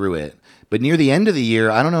going through it. But near the end of the year,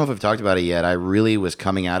 I don't know if I've talked about it yet, I really was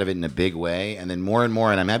coming out of it in a big way. And then more and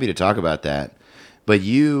more, and I'm happy to talk about that. But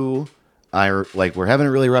we're having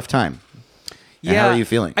a really rough time. And how are you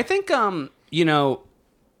feeling? I think,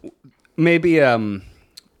 maybe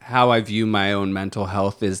how I view my own mental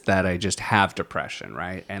health is that I just have depression,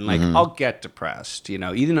 right? And like I'll get depressed,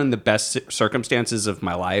 even in the best circumstances of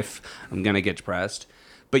my life, I'm going to get depressed.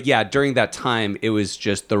 But yeah, during that time, it was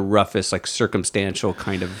just the roughest, like circumstantial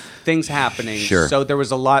kind of things happening. Sure. So there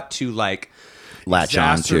was a lot to like latch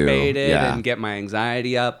on to and get my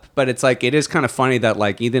anxiety up. But it's like, it is kind of funny that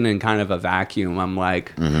like even in kind of a vacuum, I'm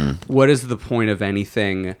like, what is the point of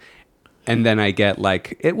anything? And then I get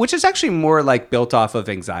like, which is actually more like built off of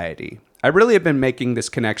anxiety. I really have been making this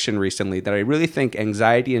connection recently that I really think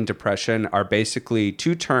anxiety and depression are basically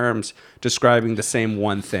two terms describing the same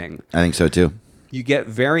one thing. I think so too. You get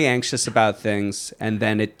very anxious about things, and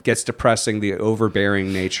then it gets depressing, the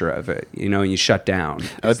overbearing nature of it, and you shut down.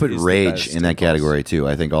 I would put rage in that category too.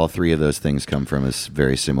 I think all three of those things come from a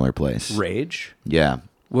very similar place. Rage? Yeah.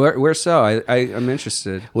 Where so? I'm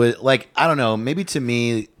interested. Well, like, I don't know, maybe to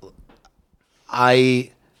me, and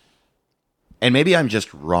maybe I'm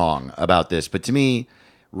just wrong about this, but to me,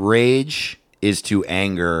 rage is to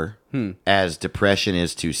anger as depression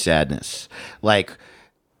is to sadness. Like,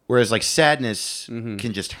 whereas like sadness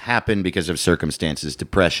can just happen because of circumstances.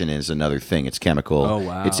 Depression is another thing. It's chemical. Oh,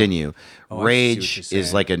 wow. It's in you. Oh, Rage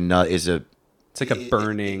is like it's like a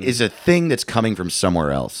burning. Is a thing that's coming from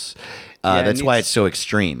somewhere else. That's why it's so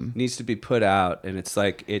extreme. Needs to be put out, and it's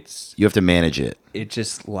like you have to manage it. It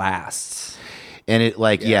just lasts. And it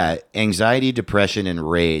anxiety, depression, and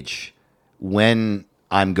rage, when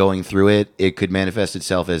I'm going through it, it could manifest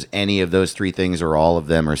itself as any of those three things or all of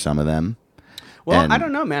them or some of them. Well, I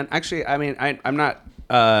don't know, man. Actually, I mean, I'm not...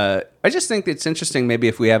 I just think it's interesting maybe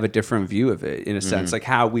if we have a different view of it, in a sense, like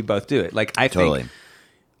how we both do it. Like, I think...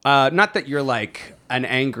 not that you're like an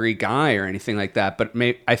angry guy or anything like that, but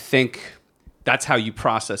I think... that's how you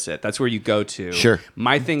process it. That's where you go to. Sure.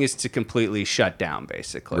 My thing is to completely shut down,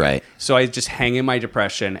 basically. Right. So I just hang in my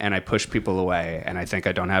depression and I push people away, and I think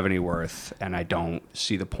I don't have any worth, and I don't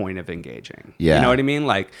see the point of engaging. Yeah. You know what I mean?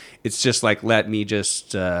 Like, it's just like, let me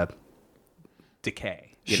just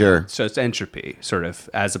decay. Sure. So it's entropy, sort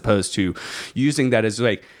of, as opposed to using that as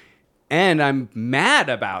like, and I'm mad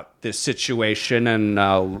about this situation, and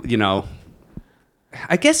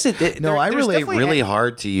I guess No, I there's relate definitely really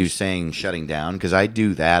hard to you saying shutting down because I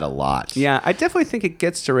do that a lot. Yeah, I definitely think it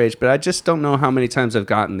gets to rage, but I just don't know how many times I've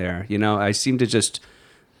gotten there. You know, I seem to just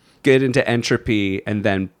get into entropy and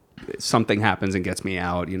then something happens and gets me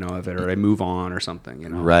out, you know, of it, or I move on or something, you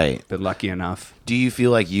know. Right. Been lucky enough. Do you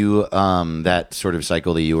feel like you, that sort of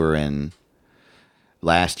cycle that you were in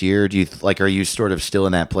last year, do you are you sort of still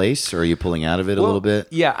in that place, or are you pulling out of it a little bit?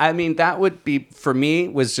 Yeah, I mean, that would be, for me,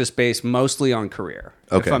 was just based mostly on career,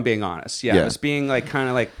 Okay. if I'm being honest. Yeah, Yeah. it was being like kind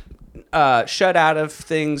of like shut out of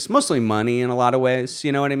things, mostly money in a lot of ways,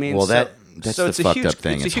 you know what I mean? Well, So- that's so the it's a fucked huge, up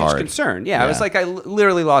thing. It's a It's huge hard. concern. Yeah, I was Yeah. like, I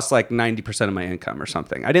literally lost like 90% of my income or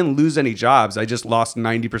something. I didn't lose any jobs. I just lost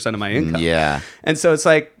 90% of my income. Yeah. And so it's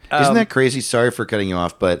like, Isn't that crazy? Sorry for cutting you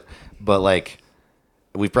off, but like,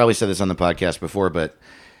 we've probably said this on the podcast before, but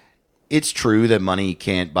it's true that money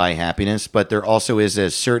can't buy happiness, but there also is a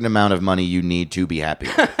certain amount of money you need to be happy.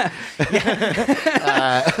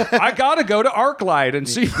 I gotta go to ArcLight and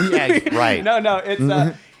see. Yeah, right. No,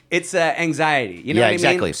 it's anxiety. You know Yeah, what I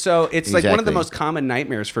exactly. mean? So it's like one of the Exactly. most common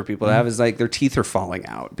nightmares for people to have is like their teeth are falling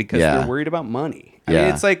out because Yeah. they're worried about money. I mean,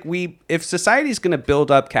 Yeah. it's like if society's going to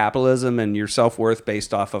build up capitalism and your self-worth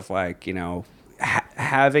based off of like, you know,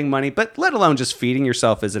 having money, but let alone just feeding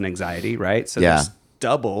yourself is an anxiety, right? So Yeah. there's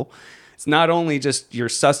double. It's not only just your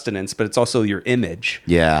sustenance, but it's also your image.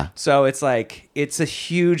 Yeah. So it's like it's a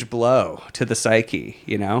huge blow to the psyche,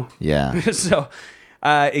 you know. Yeah. So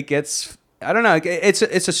it gets. I don't know. It's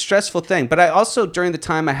a stressful thing, but I also during the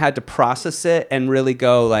time I had to process it and really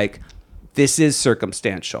go like, this is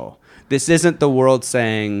circumstantial. This isn't the world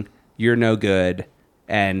saying you're no good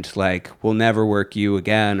and like we'll never work you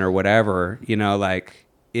again or whatever. You know, like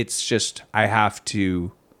it's just I have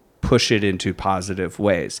to push it into positive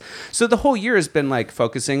ways. So the whole year has been like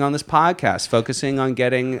focusing on this podcast, focusing on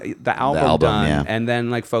getting the album done, yeah. and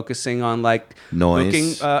then like focusing on like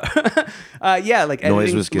Noise. booking, yeah, like Noise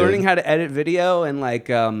editing, was good. learning how to edit video and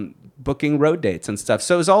like booking road dates and stuff.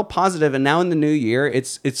 So it was all positive. And now in the new year,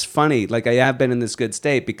 it's funny. Like I have been in this good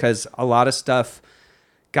state because a lot of stuff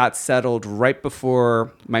got settled right before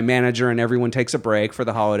my manager and everyone takes a break for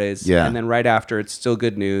the holidays. Yeah. And then right after, it's still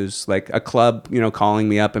good news. Like a club, you know, calling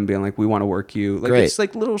me up and being like, we want to work you. Like Great. it's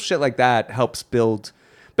like little shit like that helps build.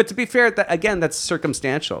 But to be fair, again, that's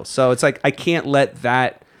circumstantial. So it's like I can't let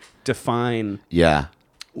that define Yeah.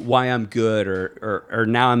 why I'm good or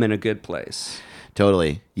now I'm in a good place.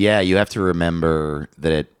 Totally. Yeah. You have to remember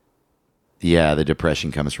that the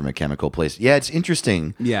depression comes from a chemical place. Yeah. It's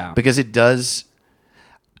interesting. Yeah. Because it does.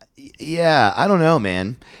 Yeah. I don't know,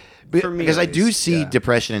 man. For me, because I at do least, see yeah.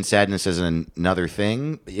 depression and sadness as another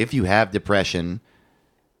thing. If you have depression,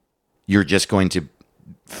 you're just going to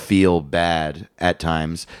feel bad at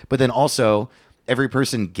times. But then also, every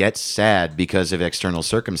person gets sad because of external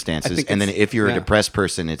circumstances. think And then it's- if you're yeah. a depressed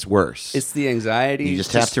person, it's worse. It's the anxiety. You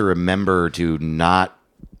just have to remember to not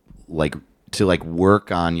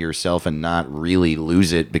work on yourself and not really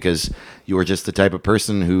lose it, because you're just the type of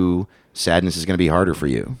person who sadness is going to be harder for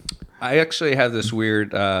you. I actually have this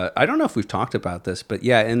weird, I don't know if we've talked about this, but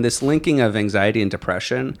yeah, in this linking of anxiety and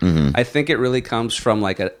depression, I think it really comes from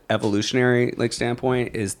like an evolutionary like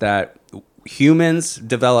standpoint, is that humans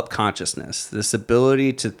develop consciousness, this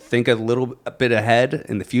ability to think a bit ahead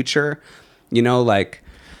in the future, you know, like,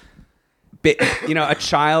 you know, a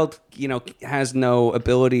child, you know, has no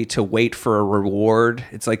ability to wait for a reward.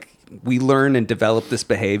 It's like we learn and develop this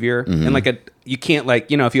behavior, and like you can't, like,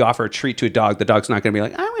 you know, if you offer a treat to a dog, the dog's not going to be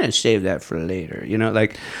like, I'm going to save that for later. You know,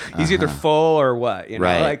 like he's either full or what, you know,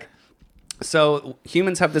 Right. like, so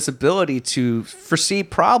humans have this ability to foresee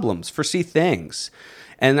problems, foresee things.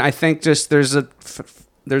 And I think just there's a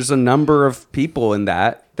number of people in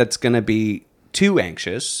that's going to be too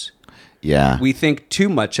anxious. Yeah. We think too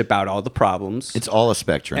much about all the problems. It's all a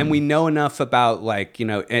spectrum. And we know enough about, like, you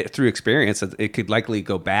know, through experience that it could likely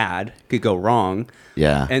go bad, could go wrong.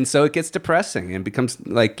 Yeah. And so it gets depressing and becomes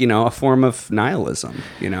like, you know, a form of nihilism,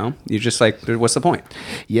 you know? You're just like, what's the point?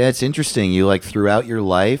 Yeah, it's interesting. You like throughout your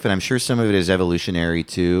life, and I'm sure some of it is evolutionary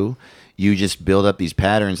too, you just build up these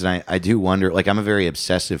patterns. And I do wonder, like, I'm a very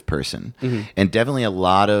obsessive person. And definitely a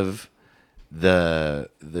lot of the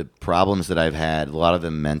problems that I've had, a lot of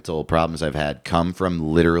the mental problems I've had come from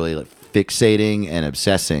literally like fixating and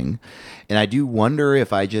obsessing. And I do wonder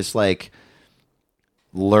if I just like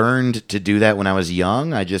learned to do that when I was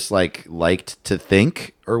young. I just like liked to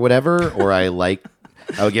think or whatever, or I would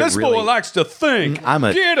get really likes to think. I'm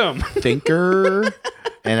a Get him. thinker,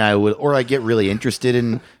 and I get really interested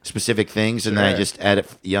in specific things, and then I just at a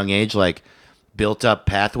young age like built up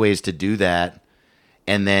pathways to do that,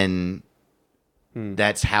 and then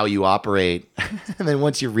that's how you operate. And then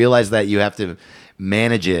once you realize that, you have to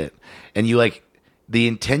manage it, and you like the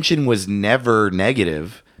intention was never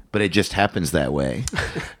negative, but it just happens that way.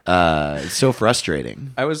 It's so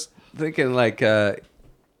frustrating. I was thinking like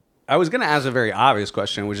I was going to ask a very obvious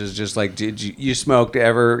question, which is just like, did you smoke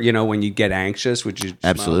ever, when you get anxious, would you smoke?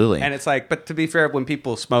 Absolutely. And it's like, but to be fair, when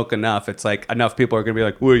people smoke enough, it's like enough people are going to be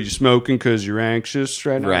like, well, are you smoking because you're anxious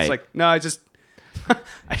right now? Right. It's like, no, I just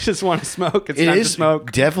want to smoke. It's It time to is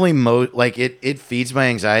smoke. definitely like it feeds my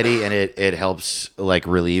anxiety and it helps like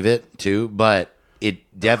relieve it too, but it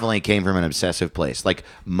definitely came from an obsessive place. Like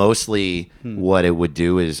mostly what it would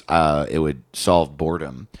do is it would solve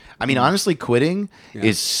boredom. I mean, honestly, quitting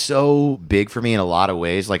is so big for me in a lot of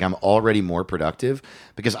ways. Like I'm already more productive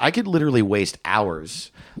because I could literally waste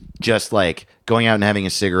hours just like going out and having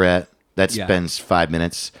a cigarette. That spends 5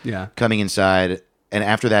 minutes. Yeah. Coming inside. And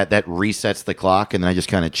after that resets the clock, and then I just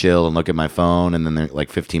kind of chill and look at my phone, and then like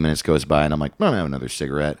 15 minutes goes by, and I'm like, I'm gonna have another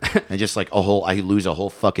cigarette, and just like I lose a whole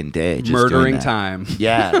fucking day just doing Murdering that. time.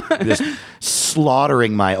 Yeah, just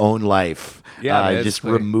slaughtering my own life. Yeah, just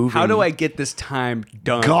like, removing. How do I get this time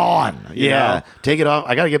done? Gone. You Yeah, know? take it off.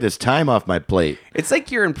 I got to get this time off my plate. It's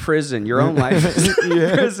like you're in prison. Your own life is in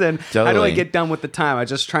prison. How do I Totally. get done with the time? I'm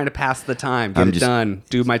just trying to pass the time. Get it done.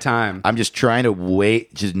 Do my time. I'm just trying to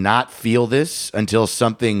wait, just not feel this until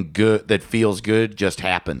something good that feels good just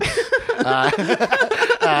happens.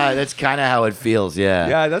 That's kind of how it feels. Yeah.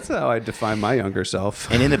 Yeah, that's how I define my younger self.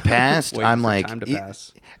 And in the past, Waiting I'm for like, time to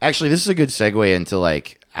pass. Actually, this is a good segue into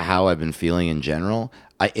like how I've been feeling in general.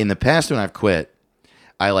 In the past, when I've quit,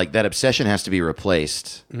 I like that obsession has to be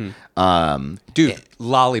replaced. Dude,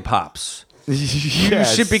 lollipops. You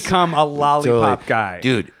Yes. should become a lollipop Totally. guy.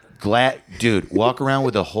 Dude, walk around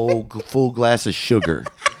with a whole full glass of sugar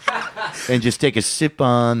and just take a sip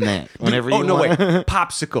on that whenever you no, want. wait.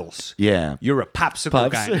 Popsicles. Yeah. You're a popsicle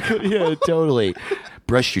guy. Yeah, totally.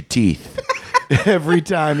 Brush your teeth every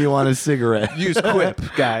time you want a cigarette. Use Quip,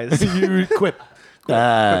 guys. You quip.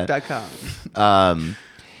 Quip.com.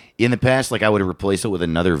 In the past, like I would replace it with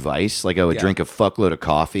another vice. Like I would drink a fuckload of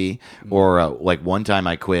coffee, or like one time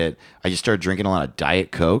I quit. I just started drinking a lot of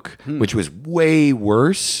Diet Coke, which was way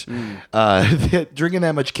worse. Drinking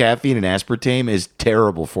that much caffeine and aspartame is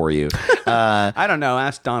terrible for you. I don't know.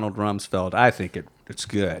 Ask Donald Rumsfeld. I think it's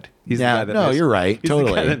good. He's the guy that no, makes- you're right. He's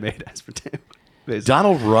Totally. the guy that made aspartame. Basically.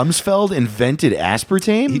 Donald Rumsfeld invented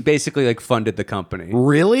aspartame? He basically like funded the company.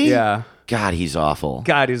 Really? Yeah. God, he's awful.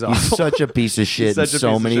 God, he's awful. He's such a piece of shit in such a so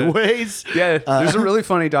piece of many shit. ways. Yeah, there's a really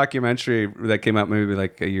funny documentary that came out maybe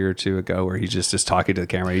like a year or two ago where he just is talking to the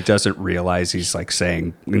camera. He doesn't realize he's like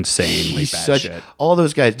saying insanely He's bad such shit. all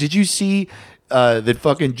those guys. Did you see that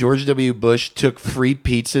fucking George W. Bush took free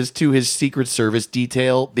pizzas to his Secret Service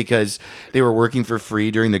detail because they were working for free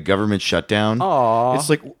during the government shutdown? Aw. It's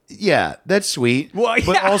like, yeah, that's sweet. Well,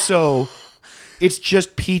 But yeah. also, it's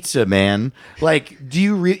just pizza, man. Like,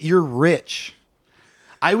 you're rich.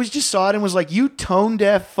 I just saw it and was like, you tone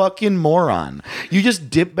deaf fucking moron. You just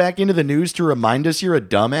dip back into the news to remind us you're a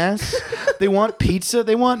dumbass. They want pizza.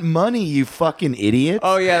 They want money, you fucking idiot.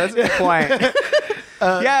 Oh yeah, that's a good point.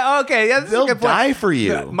 Yeah, okay, yeah, that's They'll a good point. die for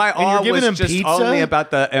you. My And you're awe giving was them just pizza? only about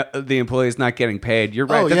the employees not getting paid. You're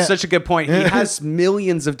right. Oh, That's yeah. such a good point. He has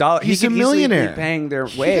millions of dollars. He's he a could easily millionaire. be paying their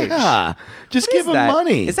wage. Yeah. Just What give is them that?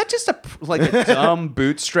 money. Is that just a dumb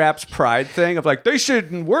bootstraps pride thing of like they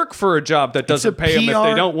shouldn't work for a job that doesn't a pay them if they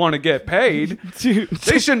PR don't want to get paid? Dude,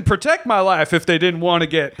 They shouldn't protect my life if they didn't want to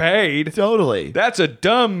get paid. totally. That's a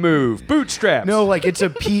dumb move. Bootstraps. No, like it's a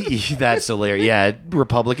P. That's hilarious. Yeah,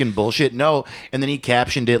 Republican bullshit. No, and then he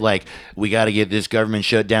captioned it like, "We got to get this government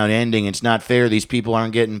shutdown ending. It's not fair. These people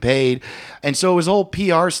aren't getting paid." And so it was a whole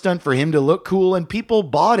PR stunt for him to look cool, and people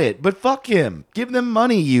bought it. But fuck him. Give them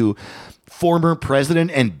money, you former president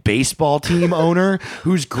and baseball team owner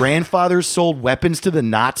whose grandfather sold weapons to the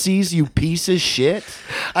Nazis. You piece of shit.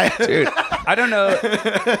 Dude, I don't know.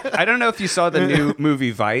 I don't know if you saw the new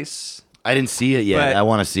movie Vice. I didn't see it yet. But I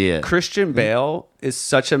want to see it. Christian Bale is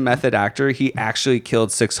such a method actor. He actually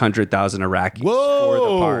killed 600,000 Iraqis for the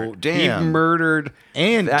Whoa, part. damn. He murdered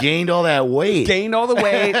And gained all that weight. gained all the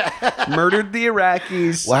weight, murdered the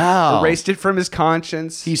Iraqis. Wow. Erased it from his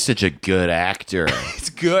conscience. He's such a good actor.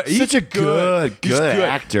 He's good. He's Such a good He's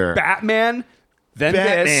actor. Batman. Then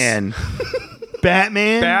Batman.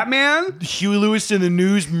 Batman. this. Batman. Huey Lewis in the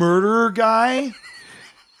News murderer guy.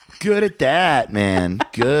 Good at that, man.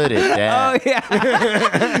 Good at Oh that.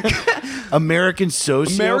 yeah. American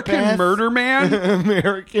sociopath. American Murder Man.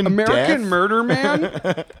 American American Death. Murder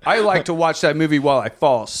Man. I like to watch that movie while I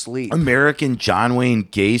fall asleep. American John Wayne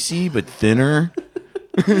Gacy, but thinner.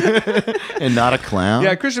 and not a clown.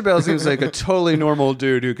 Yeah, Christian Bale seems like a totally normal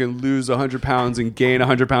dude who can lose 100 pounds and gain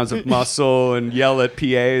 100 pounds of muscle and yell at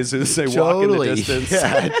PAs as they walk in the distance.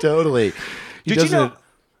 Yeah, totally. Did you know?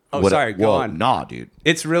 Oh, sorry. Go on. Nah, dude.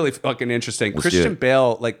 It's really fucking interesting. Let's do Christian it.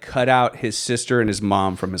 Bale like cut out his sister and his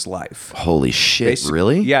mom from his life. Holy shit!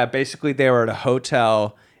 Really? Yeah. Basically, they were at a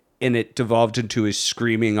hotel, and it devolved into a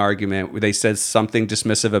screaming argument where they said something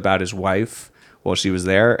dismissive about his wife while she was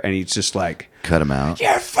there, and he's just like, Cut him out.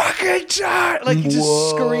 "You're fucking tired!" Like he just Whoa.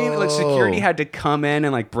 screamed. Like security had to come in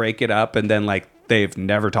and like break it up, and then like they've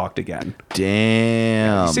never talked again.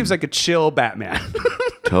 Damn. He seems like a chill Batman.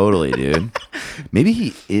 Totally, dude. Maybe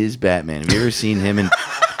he is Batman. Have you ever seen him and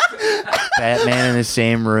Batman in the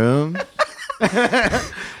same room?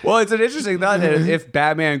 Well, it's an interesting thought that if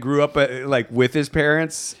Batman grew up like with his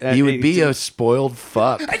parents, He would be a spoiled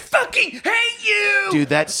fuck. I fucking hate you, Dude,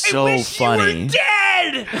 that's so funny. You were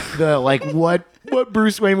dead. The like what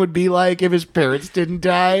Bruce Wayne would be like if his parents didn't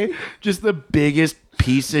die. Just the biggest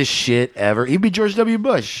piece of shit ever. He'd be George W.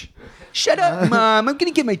 Bush. Shut up, Mom. I'm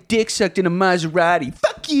gonna get my dick sucked in a Maserati.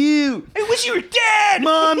 Fuck you. I wish you were dead.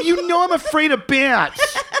 Mom, you know I'm afraid of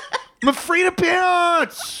bats. I'm afraid of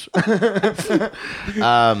bats.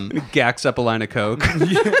 Gacks up a line of coke.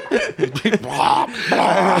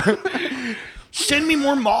 Send me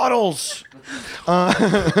more models.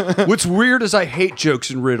 What's weird is I hate jokes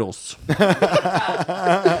and riddles.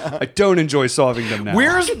 I don't enjoy solving them now.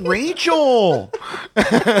 Where's Rachel?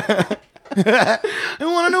 I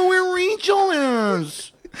want to know where Rachel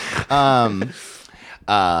is.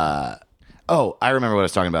 Oh, I remember what I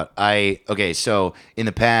was talking about. So in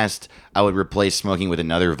the past, I would replace smoking with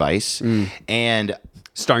another vice, and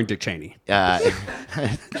Starring Dick Cheney. God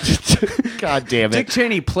damn it. Dick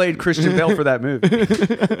Cheney played Christian Bale for that movie.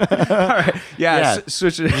 All right. Yeah.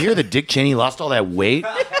 Switch it. Did you hear that Dick Cheney lost all that weight?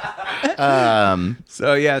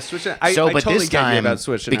 So yeah, switch it. I But totally this get you time, about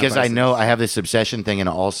switching because out I know vices. I have this obsession thing, and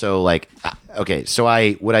also like, so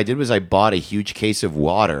what I did was I bought a huge case of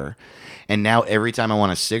water, and now every time I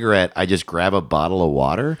want a cigarette, I just grab a bottle of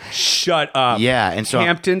water. Shut up. Yeah, and so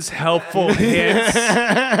Hampton's helpful hints.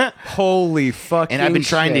 Holy fucking and I've been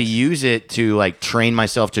trying to shit. use it to like train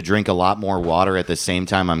myself to drink a lot more water at the same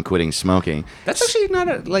time I'm quitting smoking. That's actually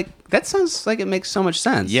not that sounds like it makes so much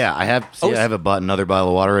sense. Yeah, I have another bottle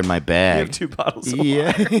of water in my You bag. have 2 bottles of water.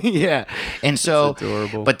 Yeah, yeah. And so, That's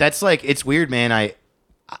adorable. But that's like, it's weird, man. I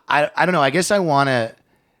don't know. I guess I want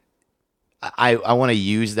to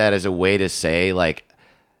use that as a way to say, like,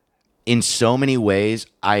 in so many ways,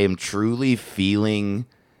 I am truly feeling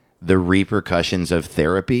the repercussions of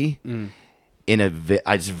therapy.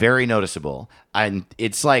 It's very noticeable. And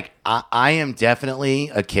it's like, I am definitely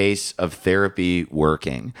a case of therapy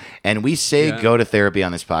working. And we say go to therapy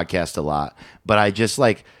on this podcast a lot, but I just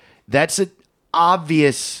like, that's an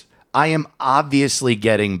obvious, I am obviously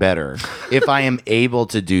getting better if I am able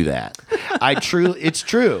to do that. It's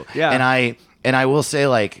true. Yeah. And I will say,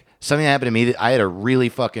 like, something that happened to me, that I had a really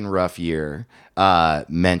fucking rough year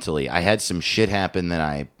mentally. I had some shit happen that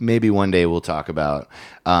I maybe one day we'll talk about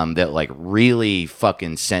that like really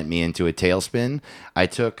fucking sent me into a tailspin. I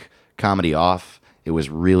took comedy off. It was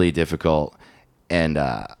really difficult. And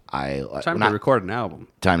Time to record an album.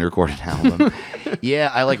 time to record an album.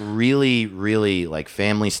 Yeah, I like really, really like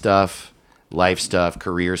family stuff, life stuff,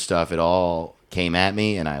 career stuff. It all came at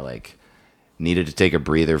me, and I like needed to take a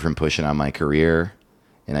breather from pushing on my career,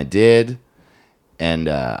 and I did. And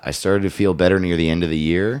I started to feel better near the end of the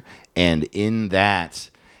year, and in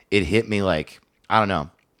that, it hit me like, I don't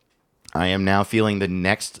know. I am now feeling the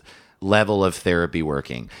next level of therapy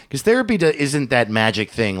working, because therapy isn't that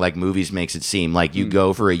magic thing like movies makes it seem. Like you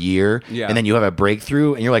go for a year and then you have a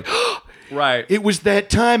breakthrough and you're like, Right. it was that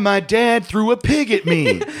time my dad threw a pig at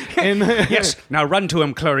me. And Yes. Now run to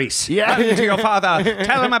him, Clarice. Yeah. Run to your father.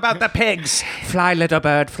 Tell him about the pigs. Fly, little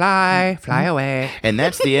bird, fly. Fly away. and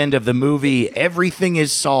that's the end of the movie. Everything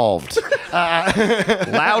is solved.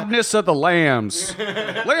 Loudness of the lambs.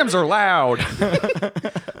 Lambs are loud. I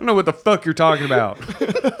don't know what the fuck you're talking about.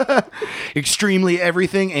 Extremely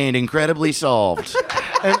everything and incredibly solved.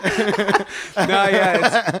 No,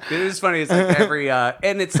 yeah, it is funny. It's like every,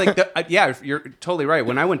 and it's like, yeah, you're totally right.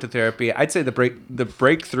 When I went to therapy, I'd say the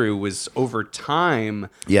breakthrough was over time.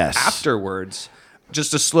 Yes. Afterwards,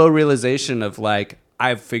 just a slow realization of like,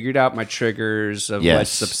 I've figured out my triggers of Yes.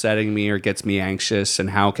 what's upsetting me or gets me anxious, and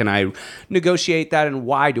how can I negotiate that, and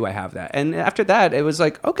why do I have that? And after that, it was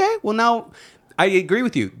like, okay, well now I agree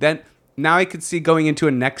with you. Then now I could see going into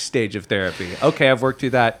a next stage of therapy. Okay, I've worked through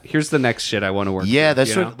that. Here's the next shit I want to work through. Yeah,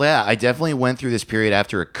 that's you what. know? Yeah, I definitely went through this period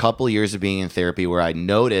after a couple years of being in therapy where I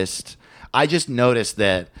noticed I just noticed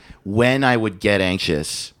that when I would get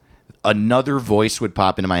anxious, another voice would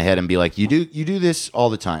pop into my head and be like, you do this all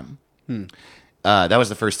the time. That was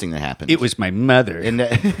the first thing that happened. It was my mother. And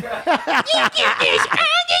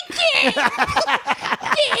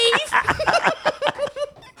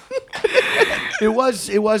it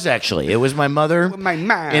was actually. It was my mother. My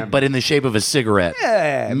mom. But in the shape of a cigarette.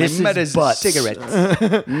 Yeah, Mrs. my mother's Butts. cigarettes.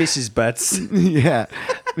 Mrs. Butts. Yeah.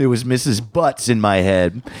 It was Mrs. Butts in my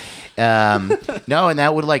head. No, and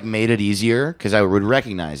that would like made it easier because I would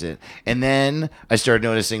recognize it. And then I started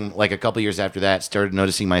noticing, like a couple years after that, started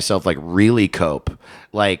noticing myself like really cope.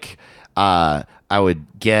 Like I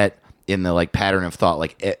would get in the like pattern of thought,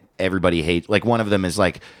 like everybody hates. Like one of them is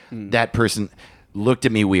like that person looked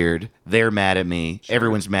at me weird. They're mad at me. Sure.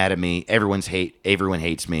 Everyone's mad at me. Everyone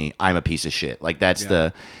hates me. I'm a piece of shit. Like that's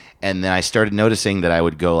and then I started noticing that I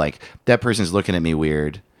would go like, that person's looking at me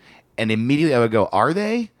weird. And immediately I would go, are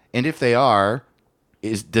they? And if they are,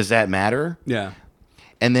 does that matter? Yeah.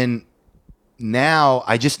 And then now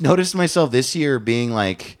I just noticed myself this year being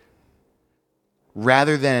like,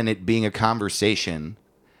 rather than it being a conversation,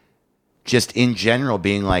 just in general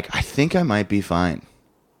being like, I think I might be fine.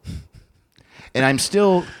 And I'm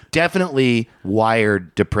still definitely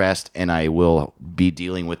wired depressed, and I will be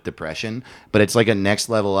dealing with depression. But it's like a next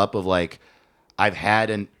level up of like, I've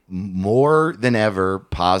had more than ever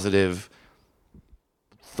positive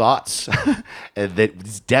thoughts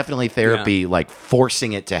that's definitely therapy, like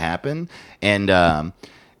forcing it to happen. And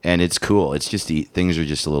it's cool. It's just things are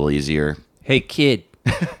just a little easier. Hey, kid,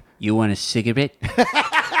 you want a cigarette?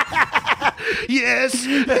 Yes.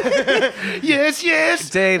 Yes.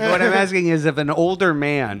 Dave, what I'm asking is if an older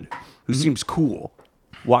man who seems cool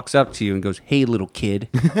walks up to you and goes, hey, little kid,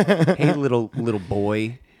 hey, little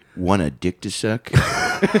boy. Want a dick to suck?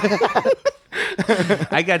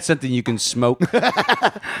 I got something you can smoke.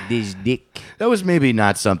 This dick. That was maybe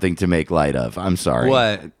not something to make light of. I'm sorry.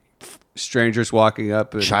 What? Strangers walking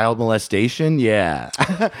up and... Child molestation? Yeah.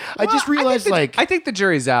 I just realized I think the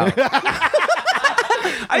jury's out.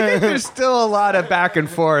 I think there's still a lot of back and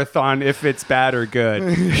forth on if it's bad or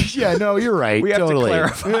good. Yeah, no, you're right. We have totally. to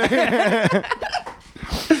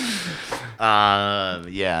clarify.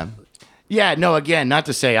 Yeah. Yeah, no, again, not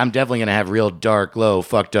to say I'm definitely going to have real dark, low,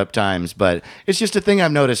 fucked up times, but it's just a thing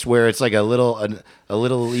I've noticed where it's like a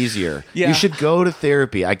little easier. Yeah. You should go to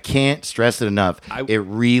therapy. I can't stress it enough. It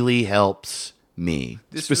really helps me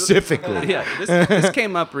specifically. This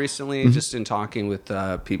came up recently just in talking with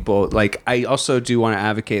people. Like, I also do want to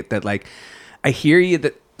advocate that, like, I hear you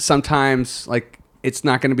that sometimes, like, it's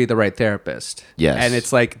not going to be the right therapist. Yes. And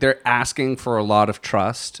it's like they're asking for a lot of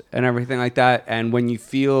trust and everything like that. And when you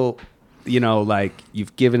feel, you know, like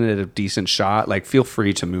you've given it a decent shot, like feel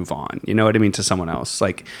free to move on. You know what I mean? To someone else.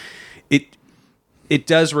 Like it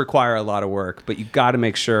does require a lot of work, but you got to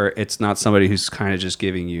make sure it's not somebody who's kind of just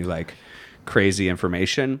giving you like crazy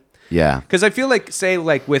information. Yeah. Because I feel like, say,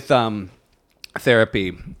 like with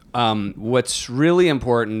therapy, what's really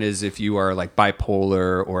important is if you are like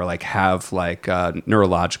bipolar or like have like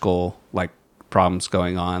neurological like problems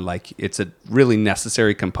going on, like it's a really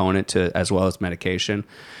necessary component to, as well as medication.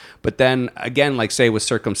 But then again, like say with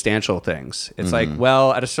circumstantial things, it's like,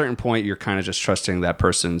 well, at a certain point, you're kind of just trusting that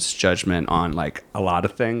person's judgment on like a lot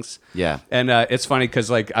of things. Yeah. And it's funny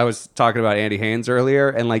because like I was talking about Andy Haynes earlier,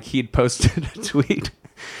 and like he'd posted a tweet.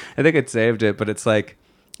 I think it saved it, but it's like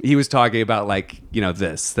he was talking about like, you know,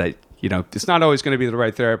 that, you know, it's not always going to be the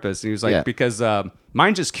right therapist. And he was like, because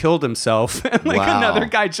mine just killed himself. And like another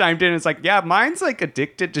guy chimed in and it's like, yeah, mine's like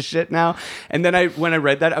addicted to shit now. And then when I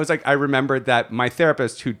read that, I was like, I remembered that my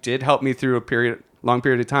therapist who did help me through a long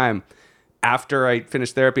period of time, after I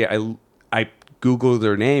finished therapy, I Googled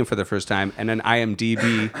her name for the first time, and an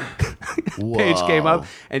IMDb page came up,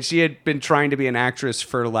 and she had been trying to be an actress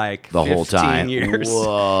for like the 15 whole time. years.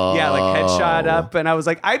 Whoa. Yeah, like headshot up, and I was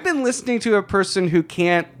like, I've been listening to a person who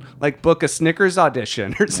can't like book a Snickers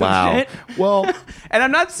audition or some shit. Well, and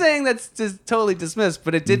I'm not saying that's just totally dismissed,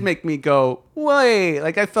 but it did make me go, wait,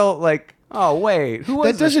 like I felt like, oh wait, who was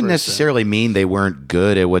that this doesn't person? necessarily mean they weren't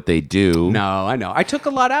good at what they do. No, I know. I took a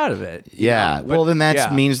lot out of it. Yeah. Well, then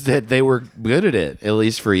that means that they were good at it, at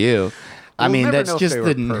least for you. I mean, never that's know if just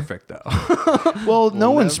they the were perfect though. Well,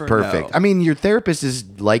 no one's never perfect. know. I mean, your therapist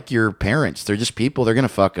is like your parents. They're just people. They're gonna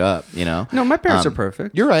fuck up. You know. No, my parents are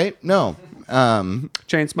perfect. You're right. No.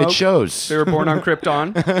 Chain smoke. It shows. They were born on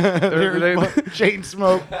Krypton. Chain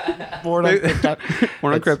smoke. Born on Krypton.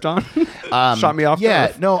 Born on Krypton. Shot me off. Yeah.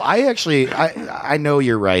 Earth. No. I actually. I know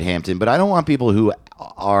you're right, Hampton. But I don't want people who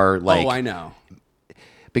are like. Oh, I know.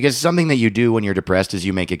 Because something that you do when you're depressed is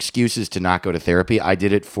you make excuses to not go to therapy. I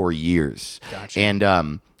did it for years. Gotcha.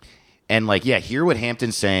 And and like, yeah, hear what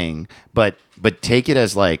Hampton's saying, but take it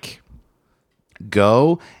as like,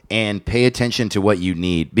 go and pay attention to what you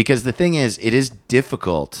need, because the thing is, it is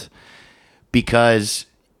difficult because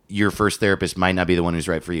your first therapist might not be the one who's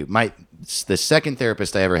right for you. The second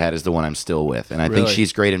therapist I ever had is the one I'm still with, and I think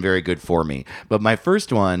she's great and very good for me. But my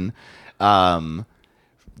first one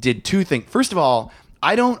did two things. First of all,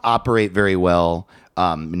 I don't operate very well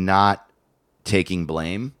not taking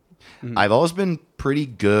blame. Mm-hmm. I've always been pretty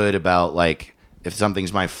good about, like, if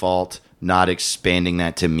something's my fault, not expanding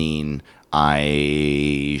that to mean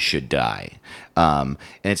I should die. And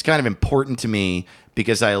it's kind of important to me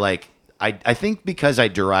because I think because I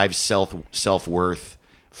derive self-worth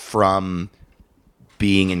from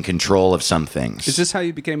being in control of some things. Is this how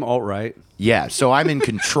you became alt-right? Yeah, so I'm in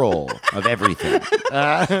control of everything.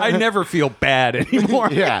 I never feel bad anymore.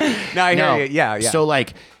 Yeah. No, I hear you. Yeah. So,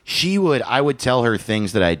 like, I would tell her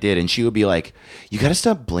things that I did, and she would be like, you got to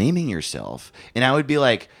stop blaming yourself. And I would be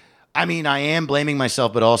like, I mean, I am blaming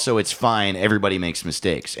myself, but also it's fine. Everybody makes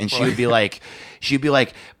mistakes. And she'd be like,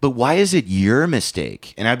 but why is it your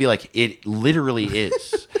mistake? And I'd be like, it literally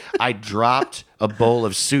is. I dropped a bowl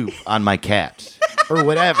of soup on my cat or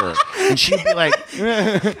whatever. And she'd be like,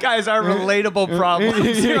 guys, our relatable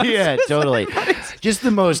problems. Yeah, totally. Just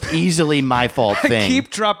the most easily my fault thing. I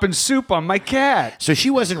keep dropping soup on my cat. So she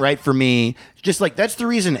wasn't right for me. Just like, that's the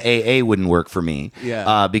reason AA wouldn't work for me.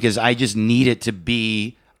 Yeah. Because I just need it to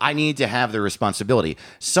be, I need to have the responsibility.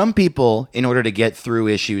 Some people, in order to get through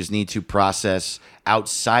issues, need to process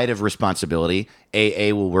outside of responsibility.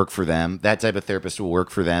 AA will work for them. That type of therapist will work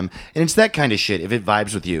for them. And it's that kind of shit if it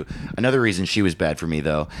vibes with you. Another reason she was bad for me,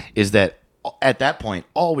 though, is that at that point,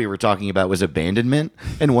 all we were talking about was abandonment.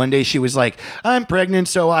 And one day she was like, I'm pregnant,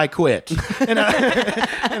 so I quit. And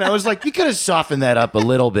I was like, you could have softened that up a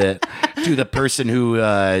little bit to the person who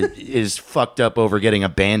is fucked up over getting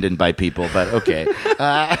abandoned by people. But okay.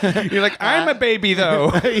 You're like, I'm a baby,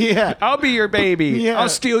 though. Yeah. I'll be your baby. Yeah. I'll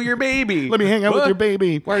steal your baby. Let me hang out with your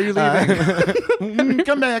baby. Why are you leaving?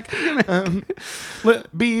 Come back.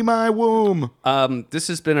 Be my womb. This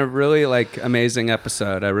has been a really amazing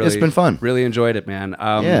episode. It's been fun. Really enjoyed it, man.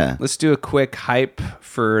 Yeah. Let's do a quick hype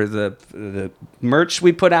for the merch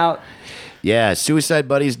we put out. Yeah,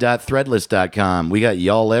 suicidebuddies.threadless.com. We got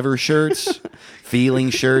y'all ever shirts, feeling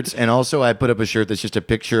shirts, and also I put up a shirt that's just a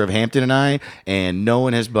picture of Hampton and I, and no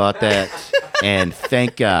one has bought that, and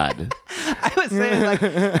thank God. I was saying,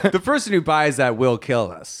 the person who buys that will kill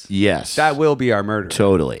us. Yes. That will be our murder.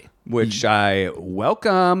 Totally. Which I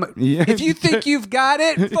welcome. Yeah. If you think you've got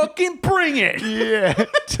it, fucking bring it. Yeah.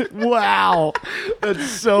 Wow. That's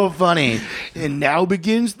so funny. And now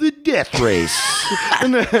begins the death race.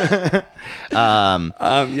 Of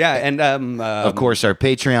course, our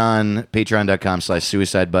Patreon,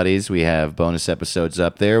 patreon.com/suicidebuddies. We have bonus episodes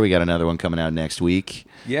up there. We got another one coming out next week.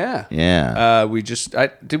 Yeah. Yeah.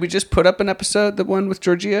 Did we just put up an episode, the one with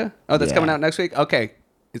Georgia? Oh, that's coming out next week? Okay.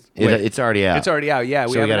 It's already out. It's already out, yeah.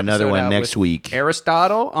 So we got another one next week.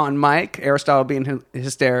 Aristotle on mic. Aristotle being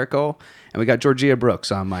hysterical. And we got Georgia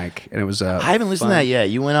Brooks on mic. And it was I haven't listened to that yet.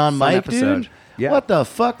 You went on mic, episode. dude? Yeah. What the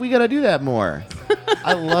fuck? We got to do that more.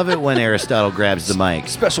 I love it when Aristotle grabs the mic.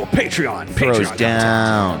 Special Patreon. Throws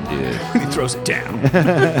down, dude. He throws it down.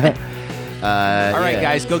 All right,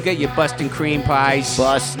 guys, go get your Bustin' cream pies.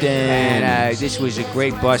 Bustin'. And this was a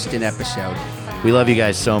great Bustin' episode. We love you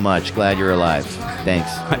guys so much. Glad you're alive. Thanks.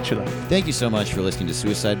 Much love. Thank you so much for listening to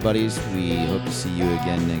Suicide Buddies. We hope to see you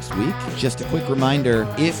again next week. Just a quick reminder,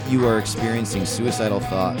 if you are experiencing suicidal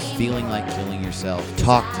thoughts, feeling like killing yourself,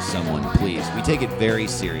 talk to someone, please. We take it very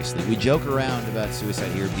seriously. We joke around about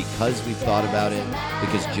suicide here because we've thought about it,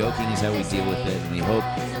 because joking is how we deal with it, and we hope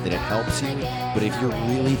that it helps you. But if you're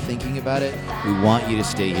really thinking about it, we want you to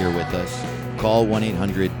stay here with us. Call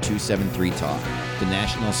 1-800-273-TALK, the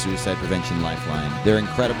National Suicide Prevention Lifeline. They're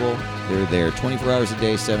incredible. They're there 24 hours a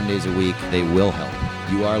day, 7 days a week. They will help.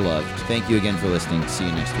 You are loved. Thank you again for listening. See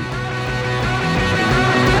you next week.